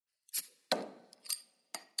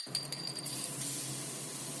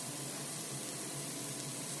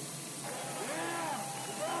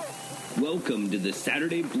Welcome to the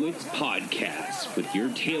Saturday Blitz podcast with your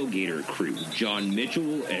tailgater crew, John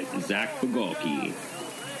Mitchell and Zach Bagalki.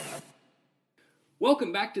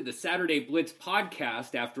 Welcome back to the Saturday Blitz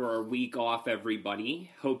podcast after our week off,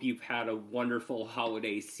 everybody. Hope you've had a wonderful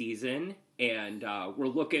holiday season, and we're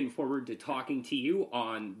looking forward to talking to you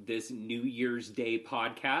on this New Year's Day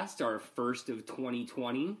podcast, our first of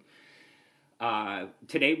 2020.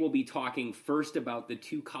 Today we'll be talking first about the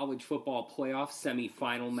two college football playoff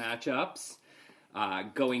semifinal matchups,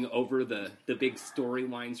 going over the big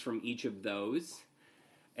storylines from each of those.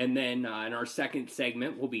 And then in our second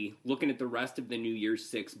segment, we'll be looking at the rest of the New Year's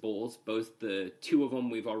Six Bowls, both the two of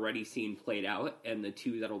them we've already seen played out and the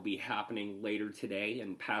two that'll be happening later today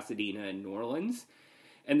in Pasadena and New Orleans.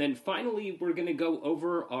 And then finally, we're going to go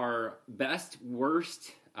over our best,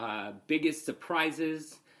 worst, biggest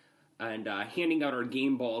surprises, and handing out our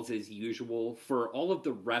game balls as usual for all of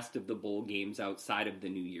the rest of the bowl games outside of the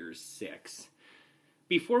New Year's Six.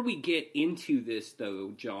 Before we get into this,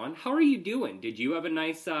 though, John, how are you doing? Did you have a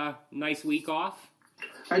nice week off?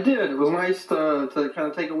 I did. It was nice to kind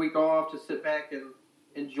of take a week off, to sit back and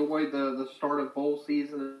enjoy the start of bowl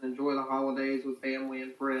season and enjoy the holidays with family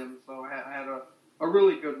and friends. So I had a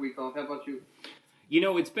really good week off. How about you? You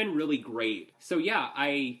know, it's been really great. So yeah,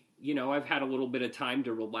 I've had a little bit of time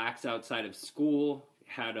to relax outside of school.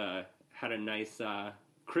 Had a nice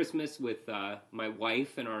Christmas with my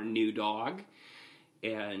wife and our new dog.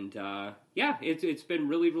 And, it's been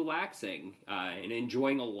really relaxing and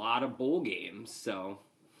enjoying a lot of bowl games, so,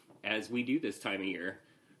 as we do this time of year.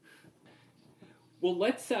 Well,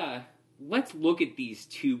 let's look at these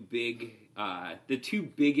two the two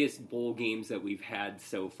biggest bowl games that we've had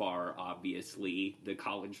so far, obviously. The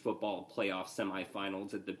college football playoff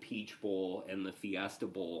semifinals at the Peach Bowl and the Fiesta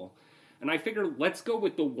Bowl. And I figure let's go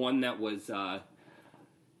with the one that was...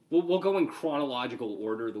 We'll go in chronological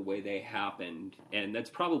order the way they happened, and that's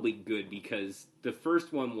probably good because the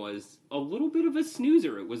first one was a little bit of a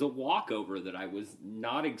snoozer. It was a walkover that I was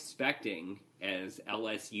not expecting as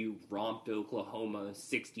LSU romped Oklahoma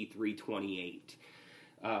 63-28.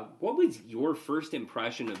 What was your first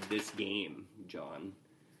impression of this game, John?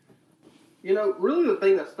 You know, really the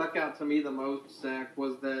thing that stuck out to me the most, Zach,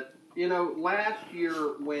 was that, last year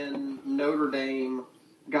when Notre Dame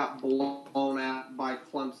got blown out by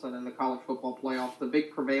Clemson in the college football playoff, the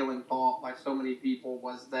big prevailing thought by so many people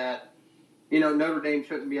was that, Notre Dame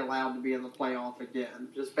shouldn't be allowed to be in the playoff again,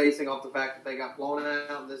 just basing off the fact that they got blown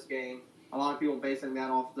out in this game. A lot of people basing that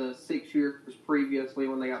off the 6 years previously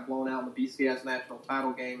when they got blown out in the BCS national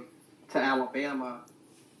title game to Alabama.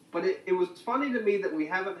 But it was funny to me that we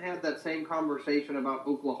haven't had that same conversation about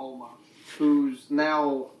Oklahoma, who's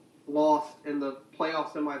now lost in the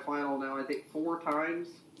playoff semifinal now, I think 4 times,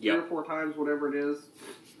 3 or 4 times, whatever it is.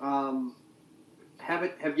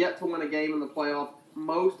 Have yet to win a game in the playoff.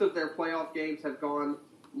 Most of their playoff games have gone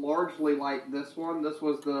largely like this one. This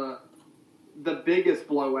was the biggest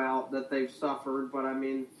blowout that they've suffered, but I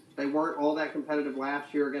mean, they weren't all that competitive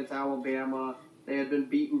last year against Alabama. They had been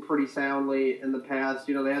beaten pretty soundly in the past.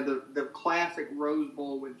 They had the classic Rose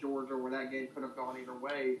Bowl with Georgia where that game could have gone either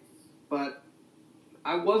way, but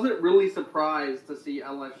I wasn't really surprised to see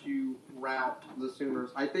LSU rout the Sooners.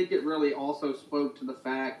 I think it really also spoke to the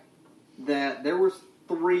fact that there was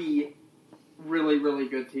 3 really, really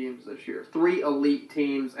good teams this year. 3 elite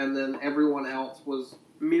teams, and then everyone else was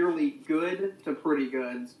merely good to pretty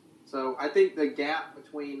good. So I think the gap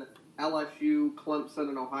between LSU, Clemson,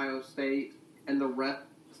 and Ohio State and the rest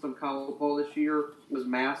of college football this year was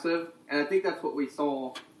massive. And I think that's what we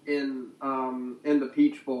saw in the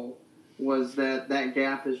Peach Bowl. Was that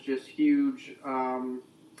gap is just huge.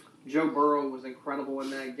 Joe Burrow was incredible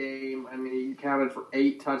in that game. I mean, he counted for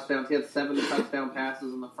 8 touchdowns. He had 7 touchdown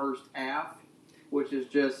passes in the first half, which is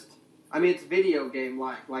just, I mean, it's video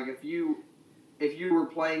game-like. Like, if you were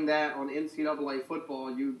playing that on NCAA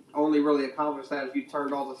football, you only really accomplished that if you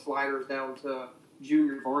turned all the sliders down to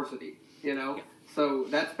junior varsity, So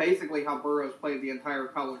that's basically how Burrow's played the entire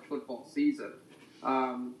college football season.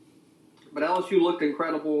 But LSU looked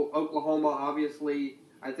incredible. Oklahoma, obviously,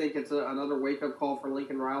 I think it's another wake-up call for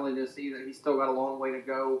Lincoln Riley to see that he's still got a long way to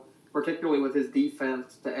go, particularly with his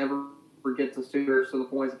defense, to ever get the Sooners to the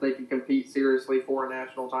point that they can compete seriously for a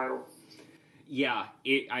national title. Yeah,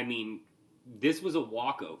 this was a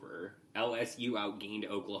walkover. LSU outgained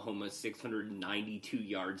Oklahoma 692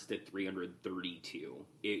 yards to 332.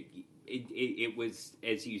 It was,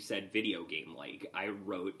 as you said, video game-like. I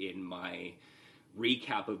wrote in my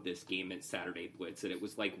recap of this game at Saturday Blitz that it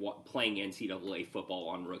was like playing NCAA football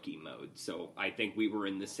on rookie mode. So I think we were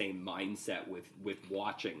in the same mindset with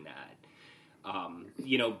watching that.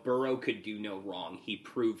 Burrow could do no wrong. He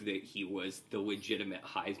proved that he was the legitimate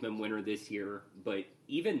Heisman winner this year. But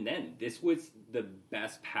even then, this was the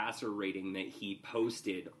best passer rating that he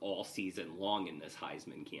posted all season long in this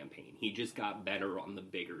Heisman campaign. He just got better on the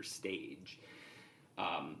bigger stage.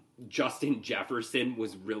 Justin Jefferson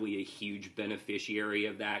was really a huge beneficiary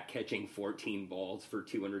of that, catching 14 balls for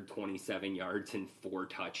 227 yards and 4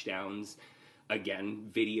 touchdowns. Again,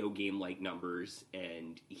 video game-like numbers,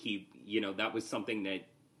 and that was something that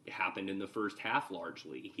happened in the first half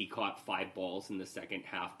largely. He caught 5 balls in the second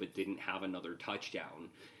half, but didn't have another touchdown.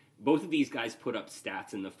 Both of these guys put up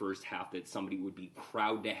stats in the first half that somebody would be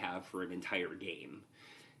proud to have for an entire game,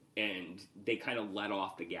 and they kind of let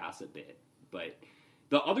off the gas a bit. But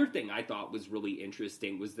the other thing I thought was really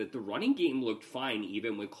interesting was that the running game looked fine,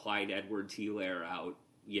 even with Clyde Edwards-Helaire out,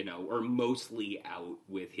 or mostly out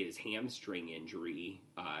with his hamstring injury.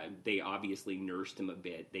 They obviously nursed him a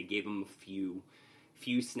bit. They gave him a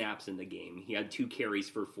few snaps in the game. He had 2 carries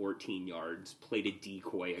for 14 yards, played a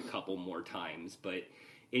decoy a couple more times, but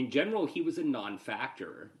in general, he was a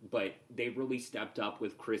non-factor. But they really stepped up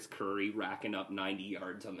with Chris Curry racking up 90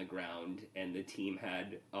 yards on the ground, and the team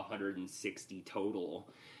had 160 total.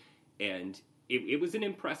 And it was an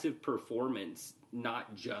impressive performance,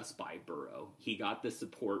 not just by Burrow. He got the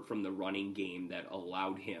support from the running game that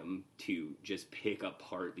allowed him to just pick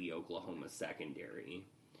apart the Oklahoma secondary.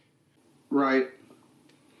 Right.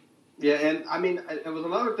 Yeah, and I mean, it was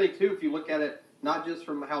another thing, too, if you look at it, not just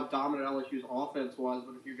from how dominant LSU's offense was,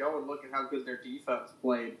 but if you go and look at how good their defense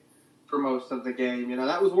played for most of the game.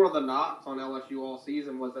 That was one of the knocks on LSU all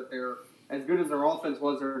season, was that they're, as good as their offense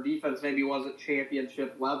was, their defense maybe wasn't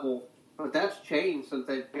championship level. But that's changed since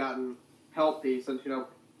they've gotten healthy, since,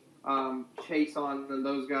 Chason and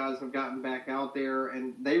those guys have gotten back out there,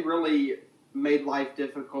 and they really made life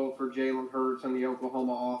difficult for Jalen Hurts and the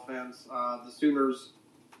Oklahoma offense. The Sooners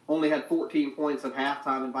only had 14 points at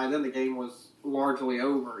halftime, and by then the game was largely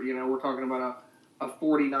over. We're talking about a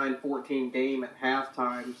 49-14 game at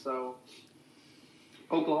halftime. So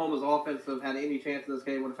Oklahoma's offense, if had any chance in this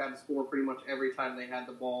game, would have had to score pretty much every time they had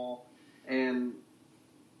the ball. And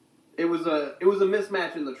it was a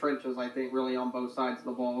mismatch in the trenches, I think, really on both sides of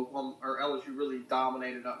the ball. LSU really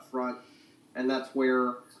dominated up front, and that's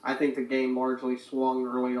where I think the game largely swung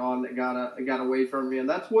early on. It got away from me, and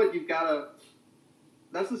that's what you've got to.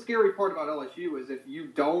 That's the scary part about LSU, is if you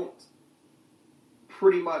don't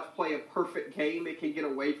pretty much play a perfect game, it can get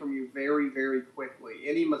away from you very, very quickly.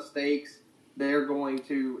 Any mistakes, they're going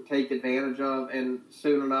to take advantage of, and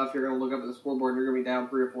soon enough, you're going to look up at the scoreboard and you're going to be down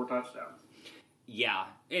 3 or 4 touchdowns. Yeah,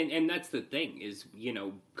 and that's the thing is,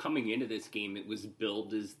 coming into this game, it was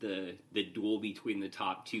billed as the duel between the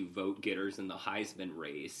top 2 vote getters in the Heisman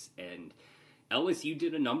race, and LSU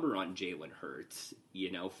did a number on Jalen Hurts,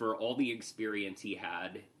 for all the experience he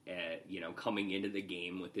had, coming into the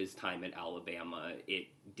game with his time at Alabama. It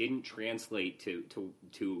didn't translate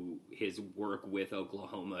to his work with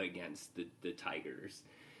Oklahoma against the Tigers.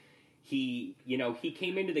 He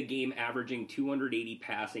came into the game averaging 280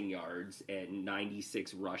 passing yards and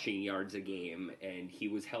 96 rushing yards a game, and he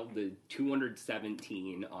was held to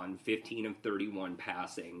 217 on 15 of 31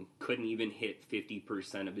 passing, couldn't even hit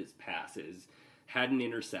 50% of his passes, had an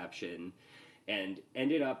interception, and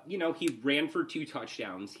ended up, he ran for 2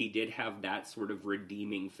 touchdowns. He did have that sort of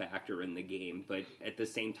redeeming factor in the game, but at the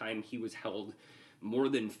same time, he was held more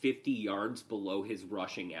than 50 yards below his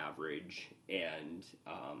rushing average, and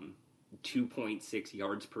 2.6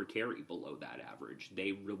 yards per carry below that average.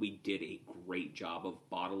 They really did a great job of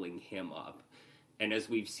bottling him up. And as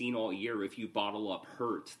we've seen all year, if you bottle up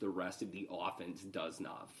Hurts, the rest of the offense does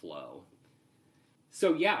not flow.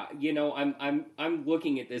 So yeah, I'm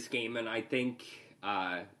looking at this game, and I think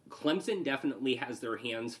Clemson definitely has their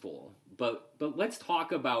hands full. But let's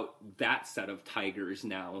talk about that set of Tigers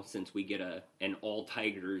now, since we get an all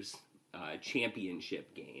Tigers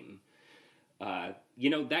championship game.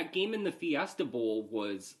 That game in the Fiesta Bowl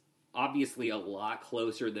was obviously a lot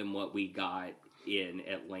closer than what we got in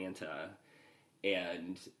Atlanta,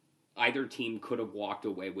 and either team could have walked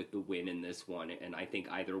away with the win in this one, and I think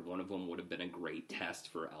either one of them would have been a great test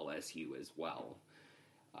for LSU as well.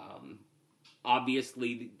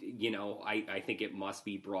 Obviously, I think it must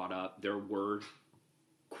be brought up. There were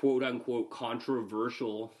quote-unquote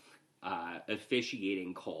controversial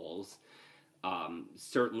officiating calls.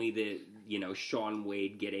 Certainly Sean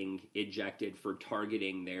Wade getting ejected for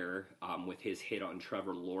targeting there with his hit on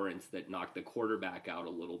Trevor Lawrence that knocked the quarterback out a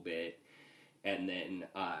little bit. And then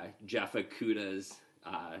Jeff Okudah's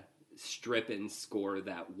strip and score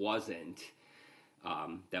that wasn't,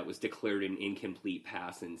 that was declared an incomplete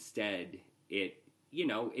pass instead.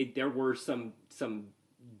 there were some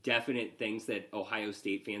definite things that Ohio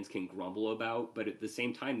State fans can grumble about, but at the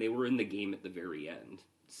same time, they were in the game at the very end.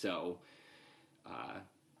 So,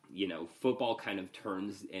 football kind of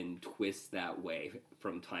turns and twists that way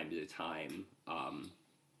from time to time.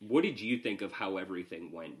 What did you think of how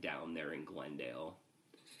everything went down there in Glendale?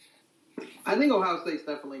 I think Ohio State's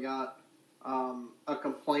definitely got a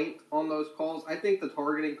complaint on those calls. I think the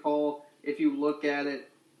targeting call, if you look at it,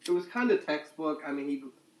 it was kind of textbook. I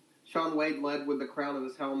mean, Shaun Wade led with the crown of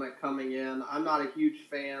his helmet coming in. I'm not a huge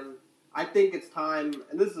fan. I think it's time,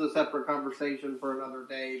 and this is a separate conversation for another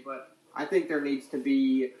day, but I think there needs to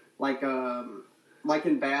be, like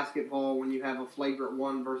in basketball, when you have a flagrant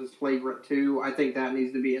 1 versus flagrant 2, I think that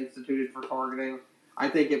needs to be instituted for targeting. I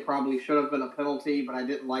think it probably should have been a penalty, but I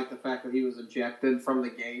didn't like the fact that he was ejected from the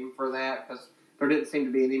game for that, because there didn't seem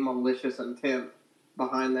to be any malicious intent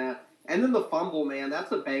behind that. And then the fumble, man,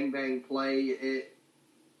 that's a bang-bang play.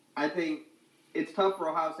 I think it's tough for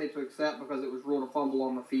Ohio State to accept because it was ruled a fumble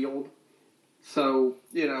on the field. So,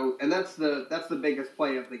 and that's the biggest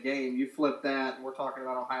play of the game. You flip that, and we're talking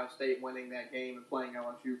about Ohio State winning that game and playing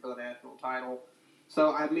LSU for the national title.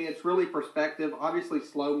 So, I mean, it's really perspective. Obviously,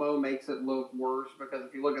 slow-mo makes it look worse because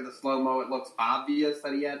if you look at the slow-mo, it looks obvious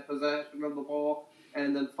that he had possession of the ball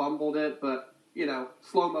and then fumbled it. But,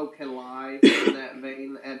 slow-mo can lie in that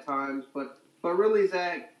vein at times. But really,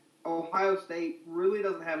 Zach, Ohio State really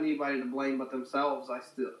doesn't have anybody to blame but themselves.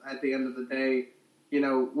 At the end of the day,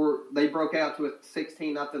 they broke out to a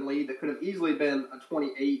 16-0 lead that could have easily been a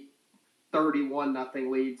 28-31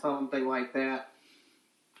 lead, something like that.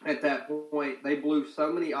 At that point, they blew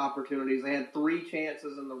so many opportunities. They had 3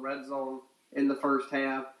 chances in the red zone in the first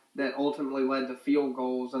half that ultimately led to field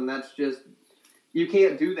goals, and that's just you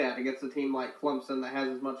can't do that against a team like Clemson that has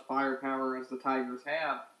as much firepower as the Tigers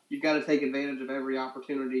have. You've got to take advantage of every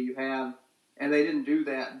opportunity you have, and they didn't do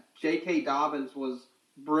that. J.K. Dobbins was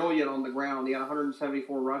brilliant on the ground. He had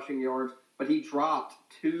 174 rushing yards, but he dropped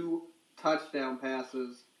 2 touchdown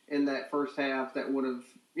passes in that first half that would have,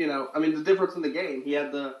 the difference in the game. He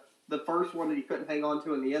had the first one that he couldn't hang on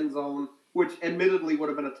to in the end zone, which admittedly would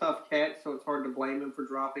have been a tough catch, so it's hard to blame him for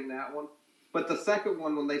dropping that one. But the second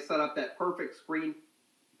one, when they set up that perfect screen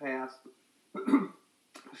pass,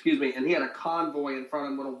 excuse me, and he had a convoy in front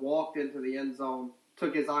of him, would have walked into the end zone,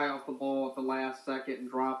 took his eye off the ball at the last second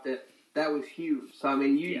and dropped it. That was huge. So, I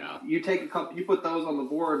mean, you take a couple, you put those on the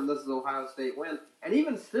board, and this is Ohio State win. And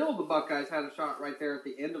even still, the Buckeyes had a shot right there at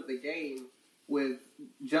the end of the game with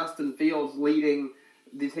Justin Fields leading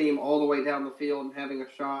the team all the way down the field and having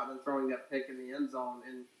a shot and throwing that pick in the end zone.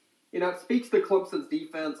 And, it speaks to Clemson's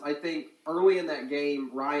defense. I think early in that game,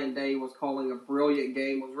 Ryan Day was calling a brilliant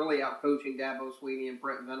game, was really out-coaching Dabo Swinney and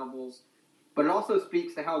Brent Venables. But it also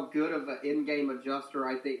speaks to how good of an in-game adjuster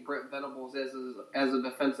I think Brent Venables is as a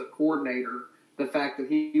defensive coordinator. The fact that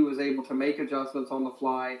he was able to make adjustments on the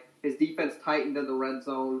fly, his defense tightened in the red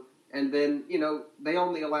zone, and then, they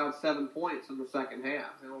only allowed 7 points in the second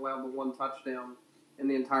half. They allowed the 1 touchdown in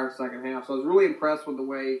the entire second half. So I was really impressed with the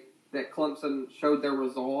way that Clemson showed their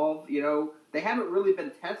resolve. They haven't really been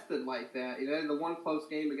tested like that. They had the one close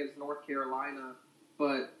game against North Carolina,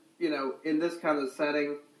 but, in this kind of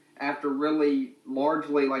setting, after really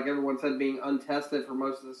largely, like everyone said, being untested for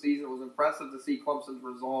most of the season, it was impressive to see Clemson's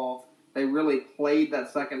resolve. They really played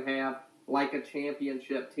that second half like a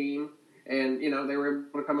championship team, and, they were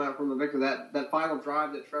able to come out from the victory. That final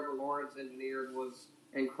drive that Trevor Lawrence engineered was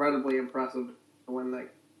incredibly impressive to win that.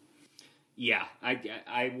 Yeah,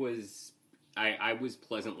 I was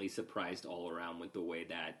pleasantly surprised all around with the way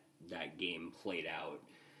that game played out.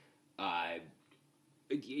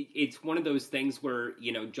 It's one of those things where,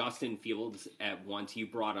 Justin Fields, at once you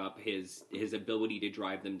brought up his ability to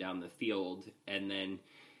drive them down the field, and then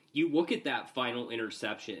you look at that final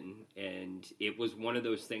interception, and it was one of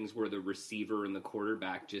those things where the receiver and the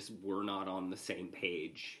quarterback just were not on the same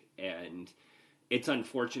page, and it's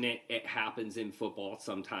unfortunate. It happens in football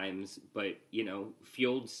sometimes, but,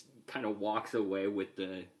 Fields kind of walks away with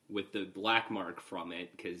the black mark from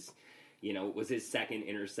it because, it was his second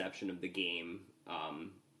interception of the game.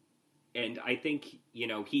 And I think,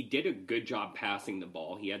 he did a good job passing the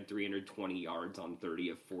ball. He had 320 yards on 30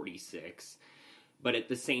 of 46. But at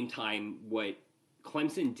the same time, what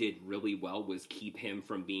Clemson did really well was keep him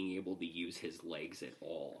from being able to use his legs at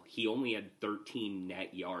all. He only had 13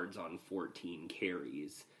 net yards on 14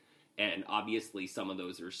 carries. And obviously some of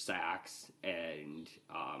those are sacks. And,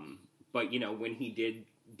 but, when he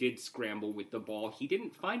did scramble with the ball, he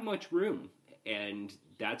didn't find much room. And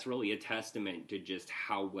that's really a testament to just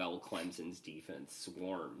how well Clemson's defense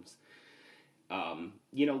swarms.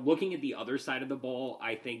 Looking at the other side of the ball,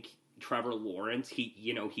 I think, Trevor Lawrence,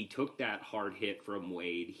 he took that hard hit from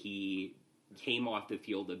Wade. He came off the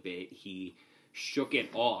field a bit. He shook it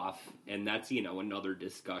off, and that's, another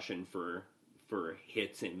discussion for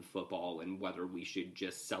hits in football and whether we should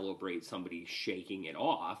just celebrate somebody shaking it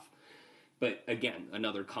off. But again,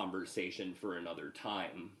 another conversation for another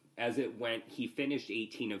time. As it went, he finished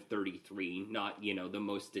 18 of 33, not, the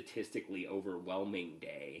most statistically overwhelming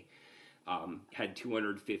day. Had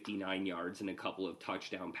 259 yards and a couple of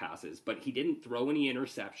touchdown passes, but he didn't throw any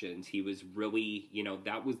interceptions. He was really,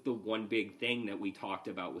 that was the one big thing that we talked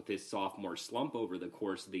about with his sophomore slump over the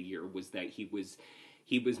course of the year, was that he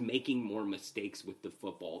was making more mistakes with the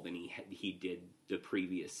football than he did the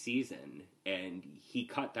previous season, and he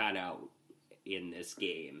cut that out in this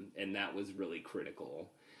game, and that was really critical.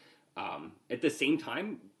 At the same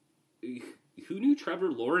time, who knew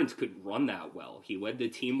Trevor Lawrence could run that well? He led the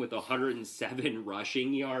team with 107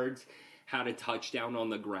 rushing yards, had a touchdown on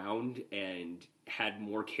the ground, and had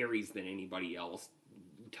more carries than anybody else,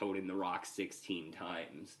 toting the rock 16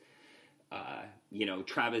 times.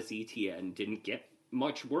 Travis Etienne didn't get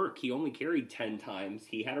much work. He only carried 10 times.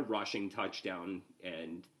 He had a rushing touchdown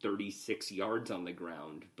and 36 yards on the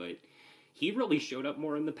ground, but he really showed up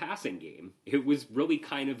more in the passing game. It was really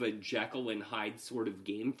kind of a Jekyll and Hyde sort of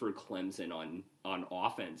game for Clemson on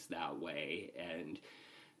offense that way. And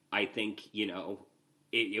I think,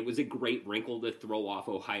 it was a great wrinkle to throw off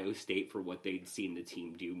Ohio State for what they'd seen the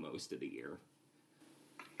team do most of the year.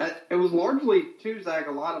 It was largely, too, Zach,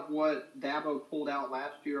 a lot of what Dabo pulled out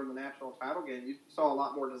last year in the national title game. You saw a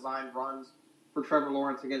lot more designed runs for Trevor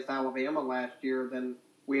Lawrence against Alabama last year than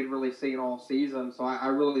we had really seen all season. So I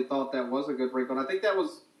really thought that was a good wrinkle. And I think that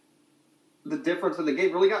was the difference in the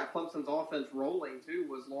game. Really got Clemson's offense rolling, too,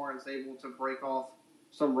 was Lawrence able to break off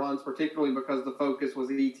some runs, particularly because the focus was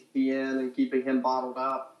Etienne and keeping him bottled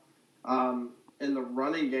up in the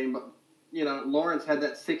running game. But Lawrence had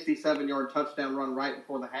that 67-yard touchdown run right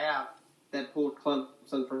before the half that pulled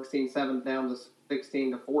Clemson from 16-7 down to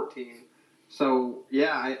 16-14. So,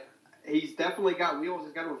 yeah, he's definitely got wheels.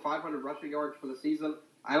 He's got over 500 rushing yards for the season.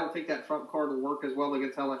 I don't think that trump card will work as well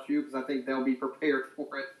against LSU because I think they'll be prepared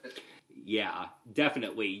for it. Yeah,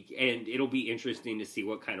 definitely. And it'll be interesting to see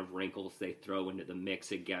what kind of wrinkles they throw into the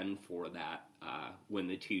mix again for that when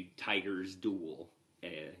the two Tigers duel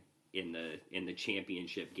in the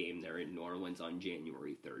championship game there in New Orleans on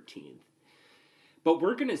January 13th. But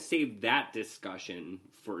we're going to save that discussion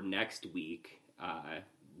for next week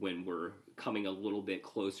when we're coming a little bit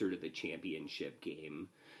closer to the championship game.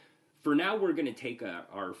 For now, we're going to take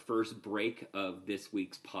our first break of this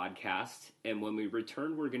week's podcast, and when we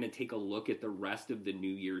return, we're going to take a look at the rest of the New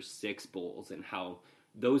Year's Six Bowls and how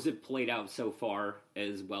those have played out so far,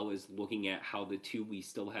 as well as looking at how the two we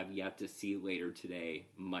still have yet to see later today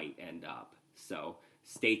might end up. So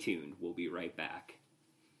stay tuned. We'll be right back.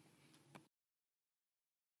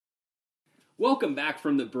 Welcome back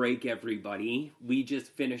from the break, everybody. We just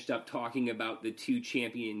finished up talking about the two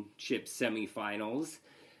championship semifinals.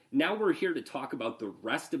 Now we're here to talk about the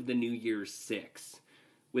rest of the New Year's Six.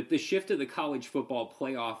 With the shift to the college football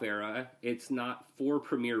playoff era, it's not 4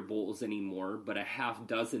 Premier Bowls anymore, but a half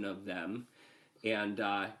dozen of them. And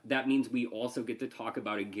that means we also get to talk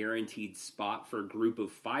about a guaranteed spot for a group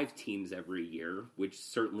of 5 teams every year, which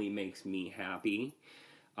certainly makes me happy.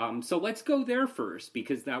 So let's go there first,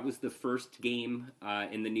 because that was the first game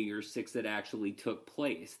in the New Year's Six that actually took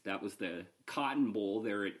place. That was the Cotton Bowl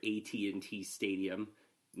there at AT&T Stadium,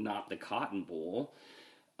 not the Cotton Bowl,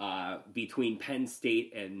 between Penn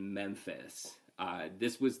State and Memphis.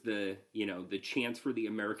 This was the chance for the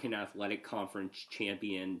American Athletic Conference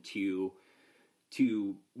champion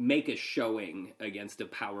to make a showing against a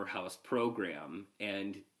powerhouse program,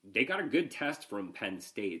 and they got a good test from Penn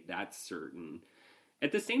State, that's certain.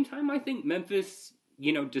 At the same time, I think Memphis,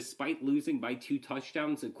 despite losing by 2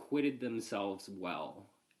 touchdowns, acquitted themselves well.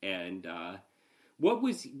 And what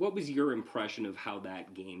was your impression of how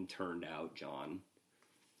that game turned out, John?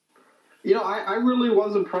 I really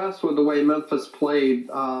was impressed with the way Memphis played.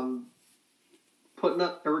 Putting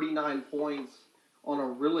up 39 points on a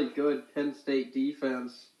really good Penn State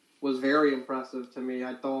defense was very impressive to me.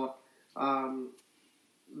 I thought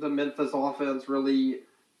the Memphis offense really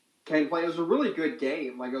came play. It was a really good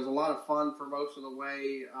game. It was a lot of fun for most of the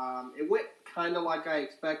way. It went kind of like I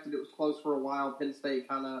expected. It was close for a while. Penn State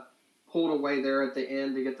kind of pulled away there at the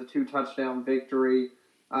end to get the 2-touchdown victory.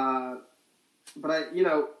 But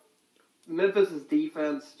Memphis's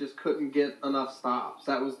defense just couldn't get enough stops.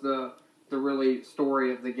 That was the really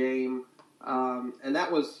story of the game. And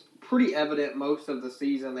that was pretty evident most of the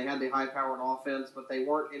season. They had the high-powered offense, but they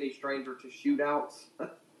weren't any stranger to shootouts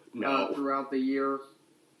throughout the year.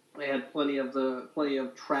 They had plenty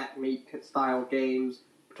of track meet style games,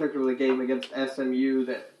 particularly the game against SMU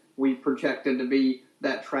that we projected to be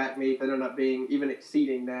that track meet that ended up being even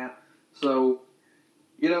exceeding that. So,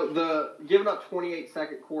 the giving up 28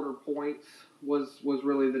 second quarter points was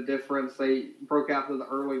really the difference. They broke out to the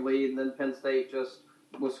early lead, and then Penn State just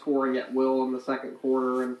was scoring at will in the second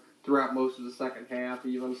quarter and throughout most of the second half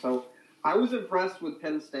even. So I was impressed with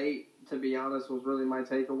Penn State, to be honest, was really my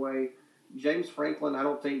takeaway. James Franklin, I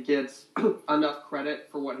don't think gets enough credit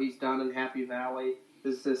for what he's done in Happy Valley.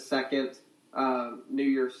 This is his second New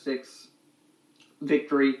Year's Six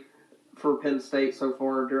victory for Penn State so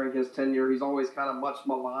far during his tenure. He's always kind of much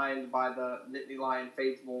maligned by the Nittany Lion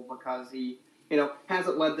faithful because he,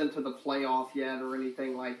 hasn't led them to the playoff yet or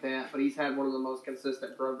anything like that, but he's had one of the most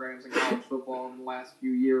consistent programs in college football in the last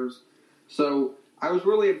few years. So I was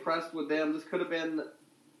really impressed with them. This could have been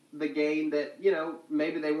the game that,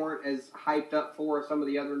 maybe they weren't as hyped up for as some of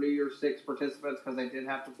the other New Year's Six participants because they did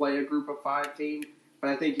have to play a group of 5 team, but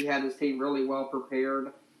I think he had his team really well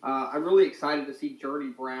prepared. I'm really excited to see Journey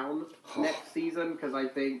Brown next season because I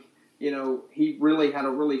think, he really had a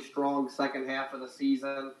really strong second half of the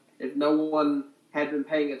season. If no one had been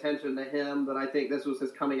paying attention to him, then I think this was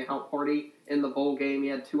his coming out party in the bowl game. He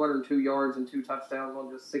had 202 yards and 2 touchdowns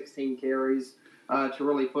on just 16 carries to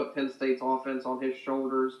really put Penn State's offense on his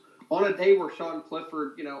shoulders. On a day where Sean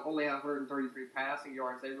Clifford, only had 133 passing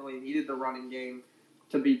yards, they really needed the running game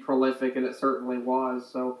to be prolific, and it certainly was.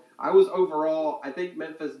 So I think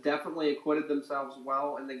Memphis definitely acquitted themselves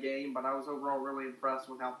well in the game, but I was overall really impressed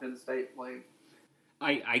with how Penn State played.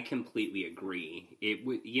 I completely agree.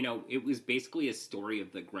 It was basically a story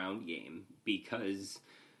of the ground game because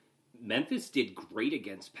Memphis did great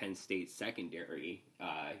against Penn State's secondary.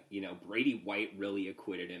 Brady White really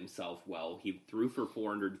acquitted himself well. He threw for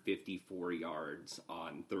 454 yards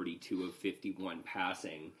on 32 of 51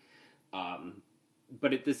 passing.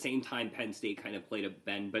 But at the same time, Penn State kind of played a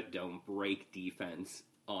bend but don't break defense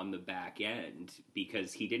on the back end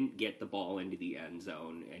because he didn't get the ball into the end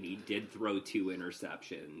zone and he did throw 2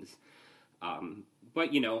 interceptions. But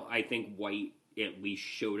I think White at least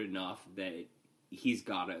showed enough that he's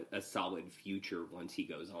got a solid future once he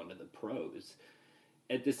goes on to the pros.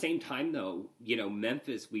 At the same time, though,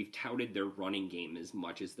 Memphis, we've touted their running game as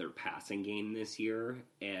much as their passing game this year,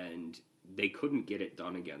 and they couldn't get it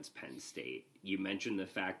done against Penn State. You mentioned the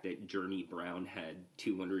fact that Journey Brown had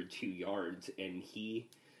 202 yards, and he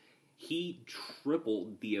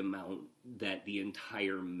tripled the amount that the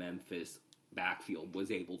entire Memphis backfield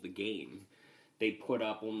was able to gain. They put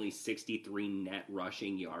up only 63 net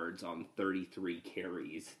rushing yards on 33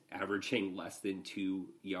 carries, averaging less than 2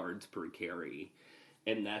 yards per carry.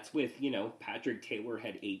 And that's with, Patrick Taylor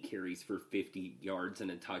had 8 carries for 50 yards and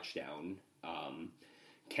a touchdown.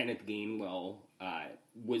 Kenneth Gainwell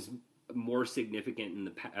was more significant in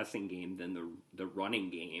the passing game than the running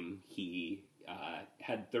game. He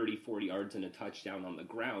had 34 yards and a touchdown on the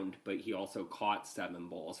ground, but he also caught 7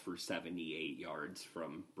 balls for 78 yards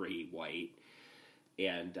from Brady White.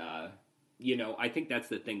 And, I think that's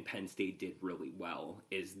the thing Penn State did really well,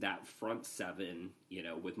 is that front 7,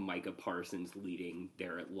 with Micah Parsons leading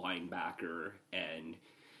there at linebacker and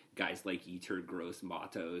guys like Yetur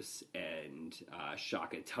Gross-Matos and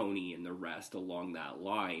Shaka Toney and the rest along that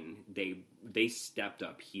line, they stepped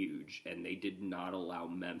up huge, and they did not allow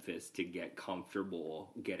Memphis to get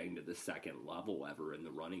comfortable getting to the second level ever in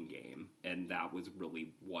the running game. And that was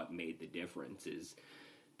really what made the difference, is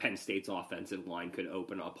Penn State's offensive line could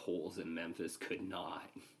open up holes and Memphis could not.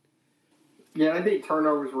 Yeah, I think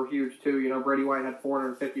turnovers were huge too. Brady White had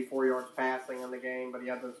 454 yards passing in the game, but he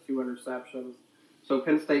had those 2 interceptions. So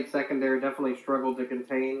Penn State secondary definitely struggled to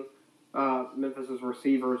contain Memphis's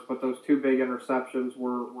receivers, but those 2 big interceptions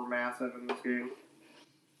were massive in this game.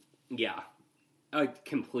 Yeah, I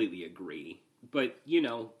completely agree. But,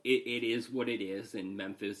 it is what it is, and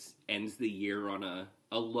Memphis ends the year on a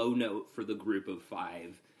low note for the group of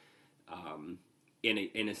 5.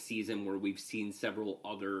 In a season where we've seen several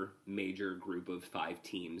other major group of 5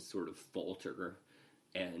 teams sort of falter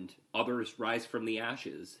and others rise from the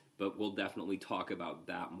ashes, but we'll definitely talk about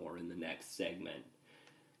that more in the next segment.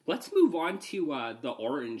 Let's move on to the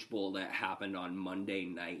Orange Bowl that happened on Monday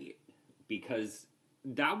night, because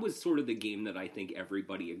that was sort of the game that I think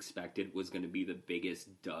everybody expected was going to be the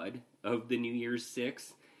biggest dud of the New Year's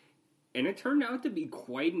Six, and it turned out to be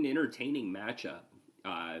quite an entertaining matchup.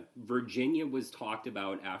 Virginia was talked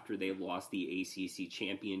about after they lost the ACC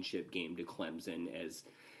championship game to Clemson as,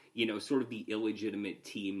 sort of the illegitimate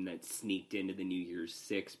team that sneaked into the New Year's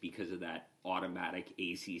Six because of that automatic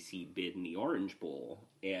ACC bid in the Orange Bowl.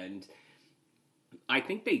 And I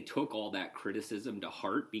think they took all that criticism to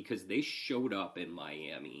heart because they showed up in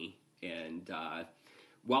Miami. And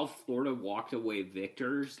while Florida walked away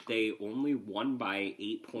victors, they only won by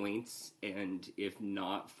 8 points. And if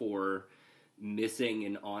not for missing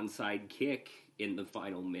an onside kick in the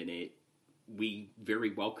final minute, we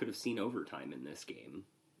very well could have seen overtime in this game.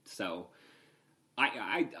 So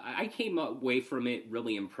I came away from it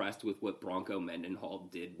really impressed with what Bronco Mendenhall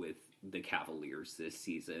did with the Cavaliers this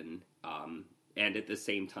season. And at the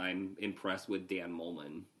same time, impressed with Dan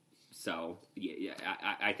Mullen. So, yeah,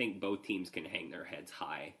 I think both teams can hang their heads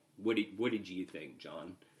high. What did you think,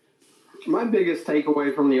 John? My biggest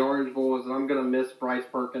takeaway from the Orange Bowl is that I'm going to miss Bryce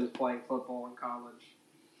Perkins playing football in college.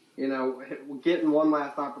 You know, getting one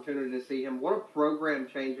last opportunity to see him. What a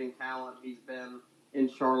program-changing talent he's been in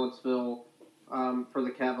Charlottesville for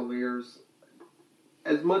the Cavaliers.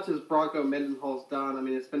 As much as Bronco Mendenhall's done, I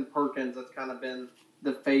mean, it's been Perkins that's kind of been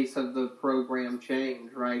the face of the program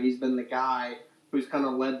change, right? He's been the guy who's kind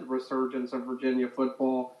of led the resurgence of Virginia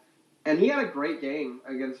football. And he had a great game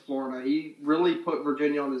against Florida. He really put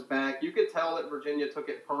Virginia on his back. You could tell that Virginia took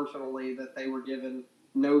it personally, that they were given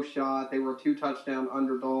no shot. They were a 2-touchdown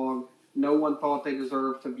underdog. No one thought they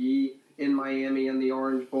deserved to be in Miami in the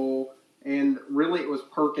Orange Bowl. And really it was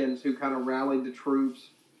Perkins who kind of rallied the troops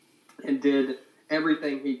and did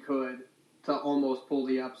everything he could to almost pull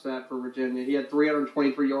the upset for Virginia. He had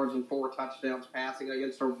 323 yards and 4 touchdowns passing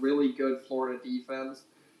against a really good Florida defense.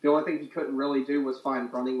 The only thing he couldn't really do was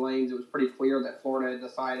find running lanes. It was pretty clear that Florida had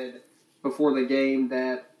decided before the game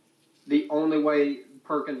that the only way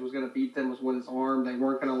Perkins was going to beat them was with his arm. They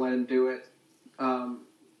weren't going to let him do it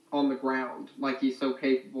on the ground like he's so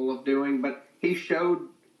capable of doing. But he showed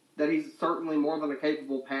that he's certainly more than a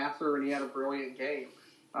capable passer, and he had a brilliant game.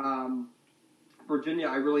 Virginia,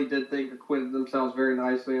 I really did think, acquitted themselves very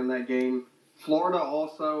nicely in that game. Florida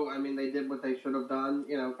also, I mean, they did what they should have done,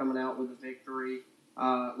 you know, coming out with a victory.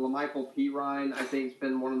 LaMichael Pirine, I think, has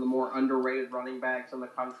been one of the more underrated running backs in the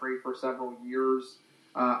country for several years.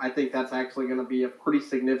 I think that's actually going to be a pretty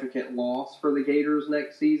significant loss for the Gators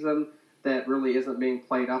next season that really isn't being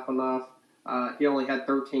played up enough. He only had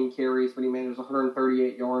 13 carries, but he managed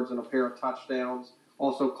 138 yards and a pair of touchdowns.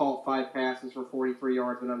 Also caught 5 passes for 43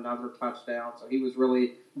 yards and another touchdown. So he was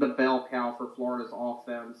really the bell cow for Florida's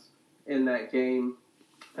offense in that game.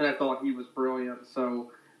 And I thought he was brilliant.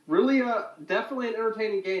 So really, definitely an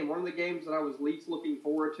entertaining game. One of the games that I was least looking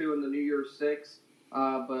forward to in the New Year's Six.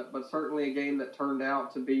 But certainly a game that turned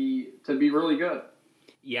out to be really good.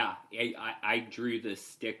 Yeah, I drew the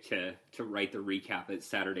stick to write the recap at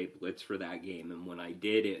Saturday Blitz for that game. And when I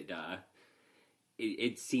did,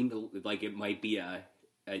 it seemed like it might be a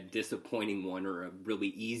disappointing one or a really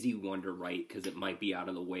easy one to write because it might be out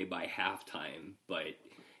of the way by halftime. But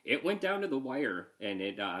it went down to the wire, and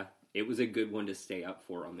it was a good one to stay up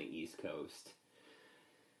for on the East Coast.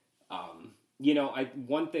 You know,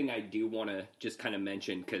 one thing I do want to just kind of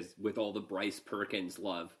mention, because with all the Bryce Perkins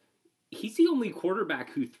love, he's the only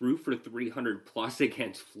quarterback who threw for 300 plus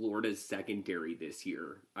against Florida's secondary this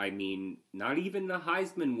year. I mean, not even the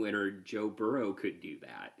Heisman winner, Joe Burrow, could do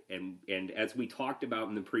that. And as we talked about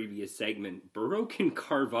in the previous segment, Burrow can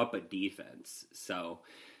carve up a defense. So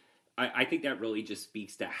I think that really just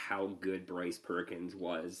speaks to how good Bryce Perkins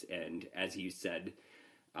was. And as you said,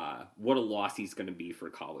 what a loss he's going to be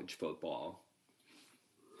for college football.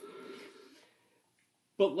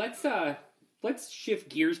 But let's shift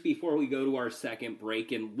gears before we go to our second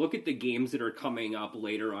break and look at the games that are coming up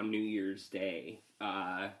later on New Year's Day.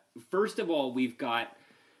 First of all, we've got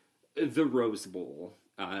the Rose Bowl.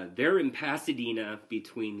 They're in Pasadena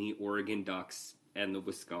between the Oregon Ducks and the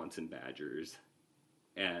Wisconsin Badgers.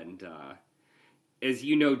 And as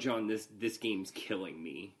you know, John, this game's killing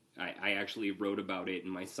me. I actually wrote about it in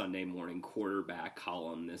my Sunday morning quarterback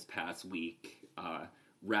column this past week,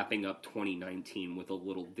 wrapping up 2019 with a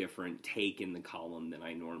little different take in the column than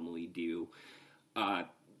I normally do.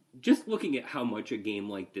 Just looking at how much a game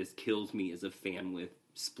like this kills me as a fan with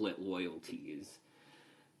split loyalties.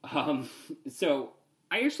 So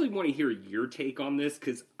I actually want to hear your take on this,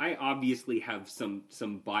 because I obviously have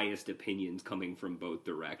some biased opinions coming from both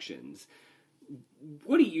directions.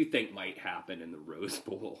 What do you think might happen in the Rose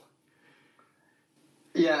Bowl?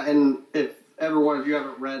 Yeah, and if everyone, if you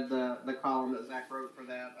haven't read the column that Zach wrote for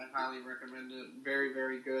that, I highly recommend it. Very,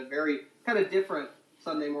 very good. Very kind of different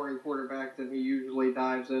Sunday morning quarterback than he usually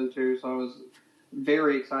dives into. So I was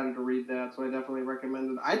very excited to read that. So I definitely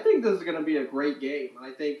recommend it. I think this is going to be a great game.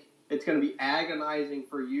 I think it's going to be agonizing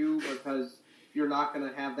for you because you're not going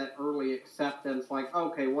to have that early acceptance like,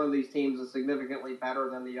 okay, one of these teams is significantly better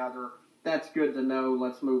than the other. That's good to know.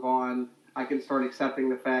 Let's move on. I can start accepting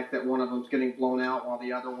the fact that one of them's getting blown out while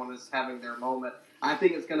the other one is having their moment. I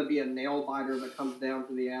think it's going to be a nail-biter that comes down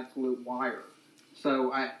to the absolute wire.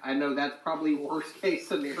 So I know that's probably worst-case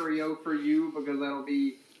scenario for you because that'll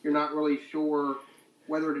be, you're not really sure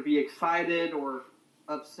whether to be excited or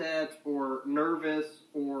upset or nervous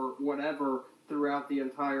or whatever throughout the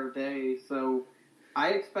entire day. So I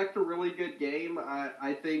expect a really good game.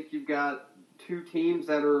 I think you've got two teams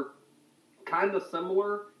that are kind of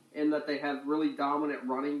similar in that they have really dominant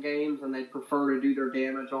running games and they prefer to do their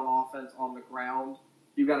damage on offense on the ground.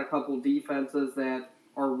 You've got a couple defenses that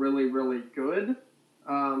are really, really good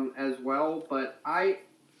as well. But I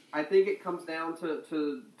think it comes down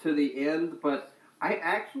to the end. But I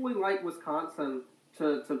actually like Wisconsin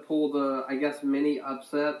to pull the, I guess, mini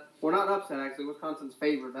upset. Well, not upset, actually. Wisconsin's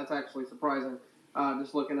favorite. That's actually surprising,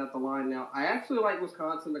 just looking at the line now. I actually like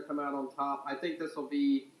Wisconsin to come out on top. I think this will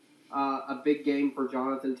be a big game for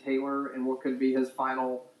Jonathan Taylor and what could be his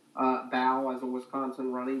final bow as a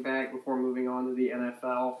Wisconsin running back before moving on to the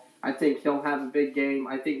NFL. I think he'll have a big game.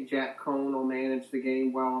 I think Jack Cohn will manage the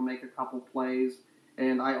game well and make a couple plays.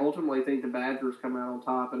 And I ultimately think the Badgers come out on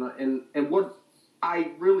top. And what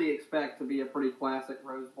I really expect to be a pretty classic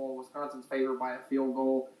Rose Bowl. Wisconsin's favored by a field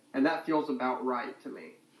goal, and that feels about right to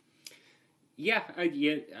me. Yeah,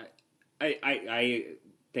 I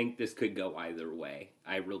think this could go either way.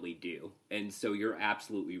 I really do. And so you're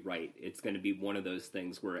absolutely right. It's going to be one of those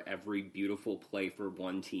things where every beautiful play for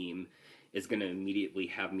one team is going to immediately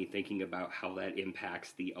have me thinking about how that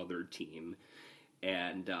impacts the other team.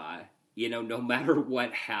 And, no matter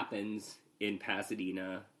what happens in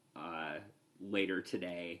Pasadena later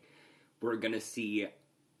today, we're going to see,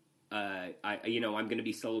 I'm going to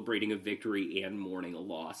be celebrating a victory and mourning a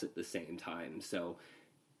loss at the same time. So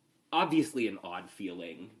obviously an odd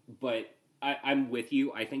feeling, but I'm with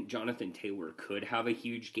you. I think Jonathan Taylor could have a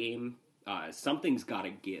huge game. Something's got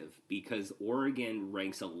to give because Oregon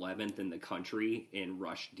ranks 11th in the country in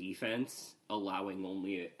rush defense, allowing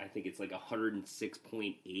only, I think it's like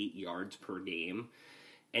 106.8 yards per game.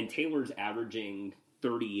 And Taylor's averaging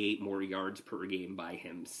 38 more yards per game by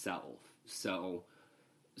himself. So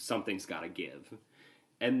something's got to give.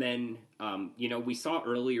 And then, we saw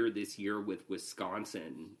earlier this year with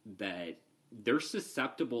Wisconsin that they're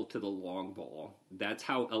susceptible to the long ball. That's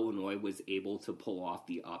how Illinois was able to pull off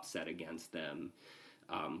the upset against them.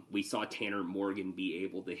 We saw Tanner Morgan be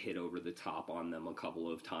able to hit over the top on them a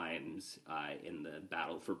couple of times in the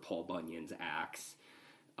battle for Paul Bunyan's axe.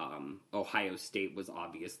 Ohio State was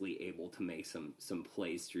obviously able to make some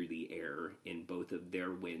plays through the air in both of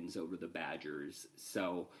their wins over the Badgers.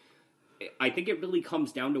 So I think it really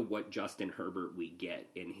comes down to what Justin Herbert we get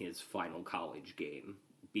in his final college game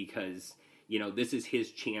because, this is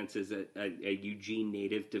his chance as a Eugene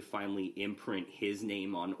native to finally imprint his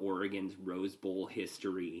name on Oregon's Rose Bowl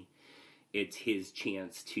history. It's his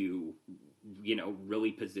chance to,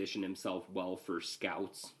 really position himself well for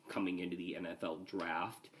scouts coming into the NFL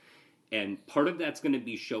draft. And part of that's going to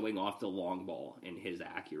be showing off the long ball and his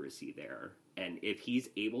accuracy there. And if he's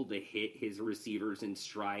able to hit his receivers in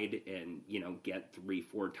stride and, get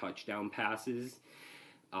 3-4 touchdown passes,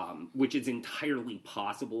 which is entirely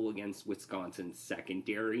possible against Wisconsin's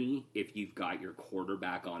secondary if you've got your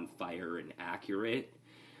quarterback on fire and accurate,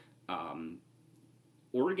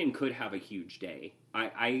 Oregon could have a huge day.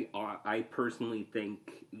 I personally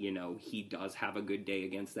think, he does have a good day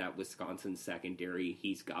against that Wisconsin secondary.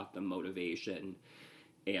 He's got the motivation.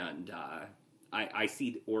 And I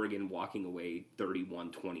see Oregon walking away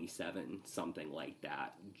 31-27, something like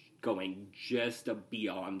that, going just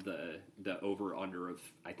beyond the over-under of,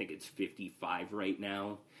 I think it's 55 right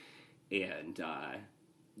now, and,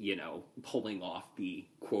 pulling off the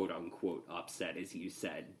quote-unquote upset, as you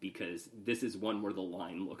said, because this is one where the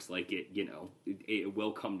line looks like it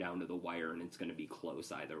will come down to the wire, and it's going to be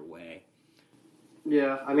close either way.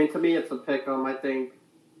 Yeah, to me it's a pick-em. I think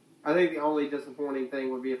the only disappointing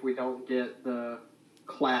thing would be if we don't get the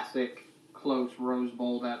classic close Rose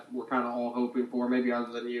Bowl that we're kind of all hoping for, maybe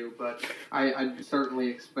other than you, but I certainly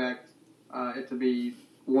expect it to be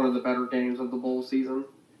one of the better games of the bowl season.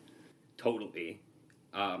 Totally.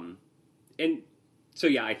 And so,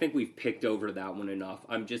 yeah, I think we've picked over that one enough.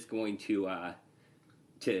 I'm just going to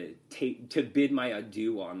bid my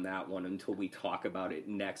adieu on that one until we talk about it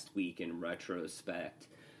next week in retrospect.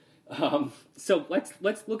 So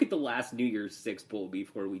let's look at the last New Year's Six Bowl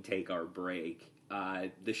before we take our break.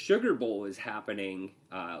 The Sugar Bowl is happening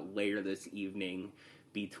later this evening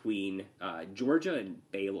between Georgia and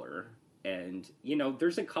Baylor. And,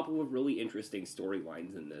 there's a couple of really interesting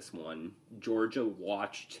storylines in this one. Georgia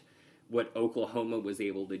watched what Oklahoma was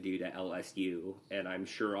able to do to LSU, and I'm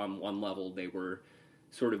sure on one level they were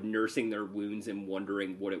sort of nursing their wounds and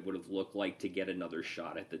wondering what it would have looked like to get another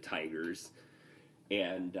shot at the Tigers.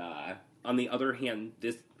 And on the other hand,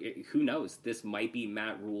 who knows? This might be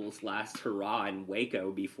Matt Rhule's last hurrah in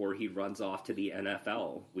Waco before he runs off to the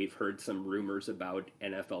NFL. We've heard some rumors about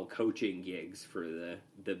NFL coaching gigs for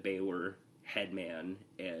the Baylor headman,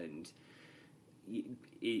 and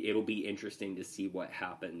it'll be interesting to see what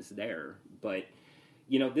happens there. But,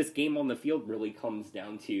 this game on the field really comes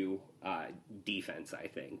down to defense, I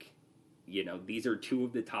think. These are two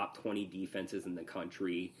of the top 20 defenses in the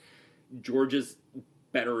country. Georgia's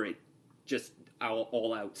better at just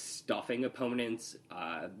all-out stuffing opponents.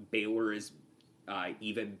 Baylor is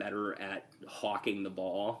even better at hawking the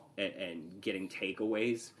ball and getting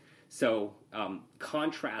takeaways. So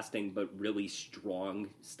contrasting but really strong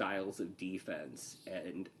styles of defense,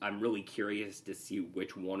 and I'm really curious to see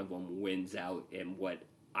which one of them wins out in what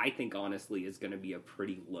I think honestly is going to be a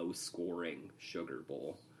pretty low-scoring Sugar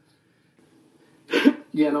Bowl.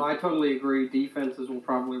 Yeah, no, I totally agree. Defenses will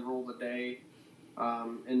probably rule the day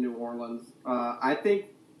in New Orleans. I think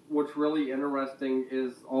what's really interesting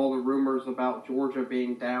is all the rumors about Georgia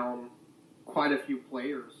being down quite a few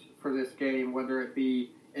players for this game, whether it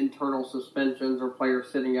be internal suspensions or players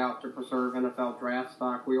sitting out to preserve NFL draft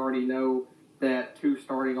stock. We already know that two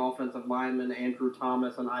starting offensive linemen, Andrew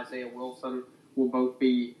Thomas and Isaiah Wilson, will both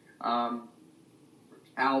be out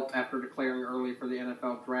after declaring early for the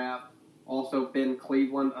NFL draft. Also, Ben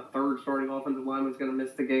Cleveland, a third starting offensive lineman, is going to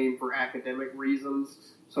miss the game for academic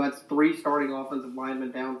reasons. So that's three starting offensive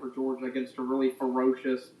linemen down for Georgia against a really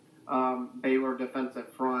ferocious Baylor defensive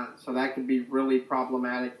front. So that could be really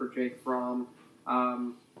problematic for Jake Fromm.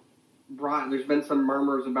 There's been some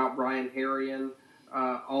murmurs about Brian Herrien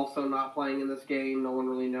also not playing in this game. No one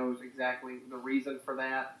really knows exactly the reason for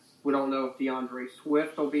that. We don't know if DeAndre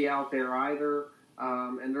Swift will be out there either.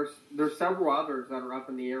 And there's several others that are up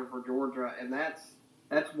in the air for Georgia, and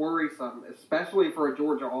that's worrisome, especially for a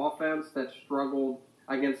Georgia offense that struggled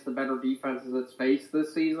against the better defenses it's faced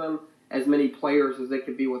this season, as many players as it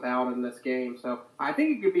could be without in this game. So I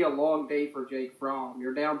think it could be a long day for Jake Fromm.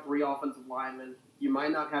 You're down three offensive linemen. You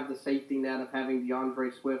might not have the safety net of having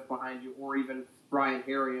DeAndre Swift behind you, or even Brian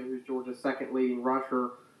Herrien, who's Georgia's second leading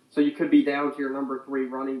rusher. So you could be down to your number 3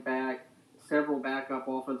 running back, several backup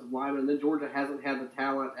offensive linemen, and then Georgia hasn't had the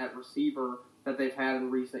talent at receiver that they've had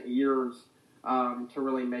in recent years to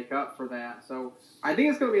really make up for that. So I think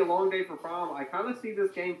it's going to be a long day for Fromm. I kind of see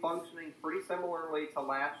this game functioning pretty similarly to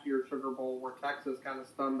last year's Sugar Bowl, where Texas kind of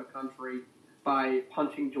stunned the country by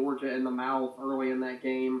punching Georgia in the mouth early in that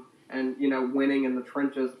game and, winning in the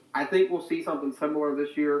trenches. I think we'll see something similar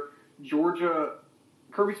this year. Georgia,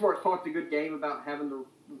 Kirby Smart's talked a good game about having the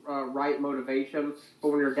right motivation, but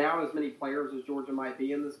when you're down as many players as Georgia might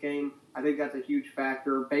be in this game, I think that's a huge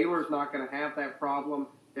factor. Baylor's not going to have that problem.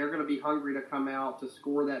 They're going to be hungry to come out to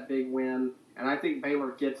score that big win, and I think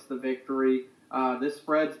Baylor gets the victory. This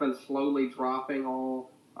spread's been slowly dropping for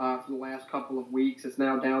the last couple of weeks. It's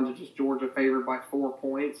now down to just Georgia favored by 4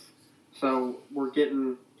 points, so we're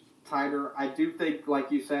getting tighter. I do think, like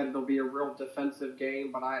you said, it'll be a real defensive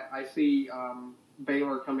game, but I see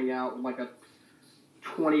Baylor coming out with like a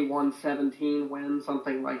 21-17 win,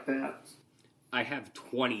 something like that. I have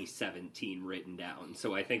 2017 written down,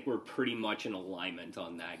 so I think we're pretty much in alignment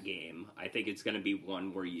on that game. I think it's going to be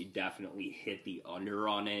one where you definitely hit the under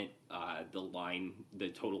on it. The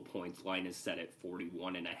total points line is set at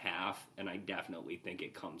 41.5, and I definitely think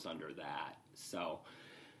it comes under that. So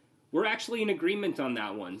we're actually in agreement on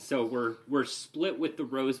that one. So we're split with the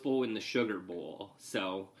Rose Bowl and the Sugar Bowl.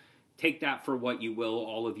 So take that for what you will,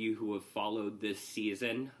 all of you who have followed this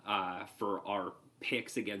season, for our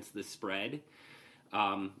picks against the spread.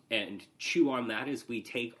 And chew on that as we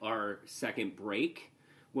take our second break.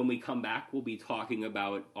 When we come back, we'll be talking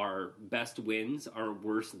about our best wins, our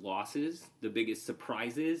worst losses, the biggest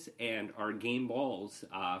surprises, and our game balls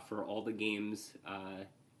for all the games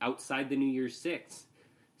outside the New Year's Six.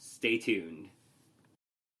 Stay tuned.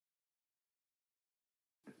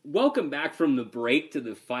 Welcome back from the break to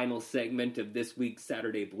the final segment of this week's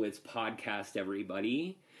Saturday Blitz podcast,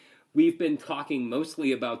 everybody. We've been talking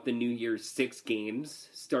mostly about the New Year's Six games,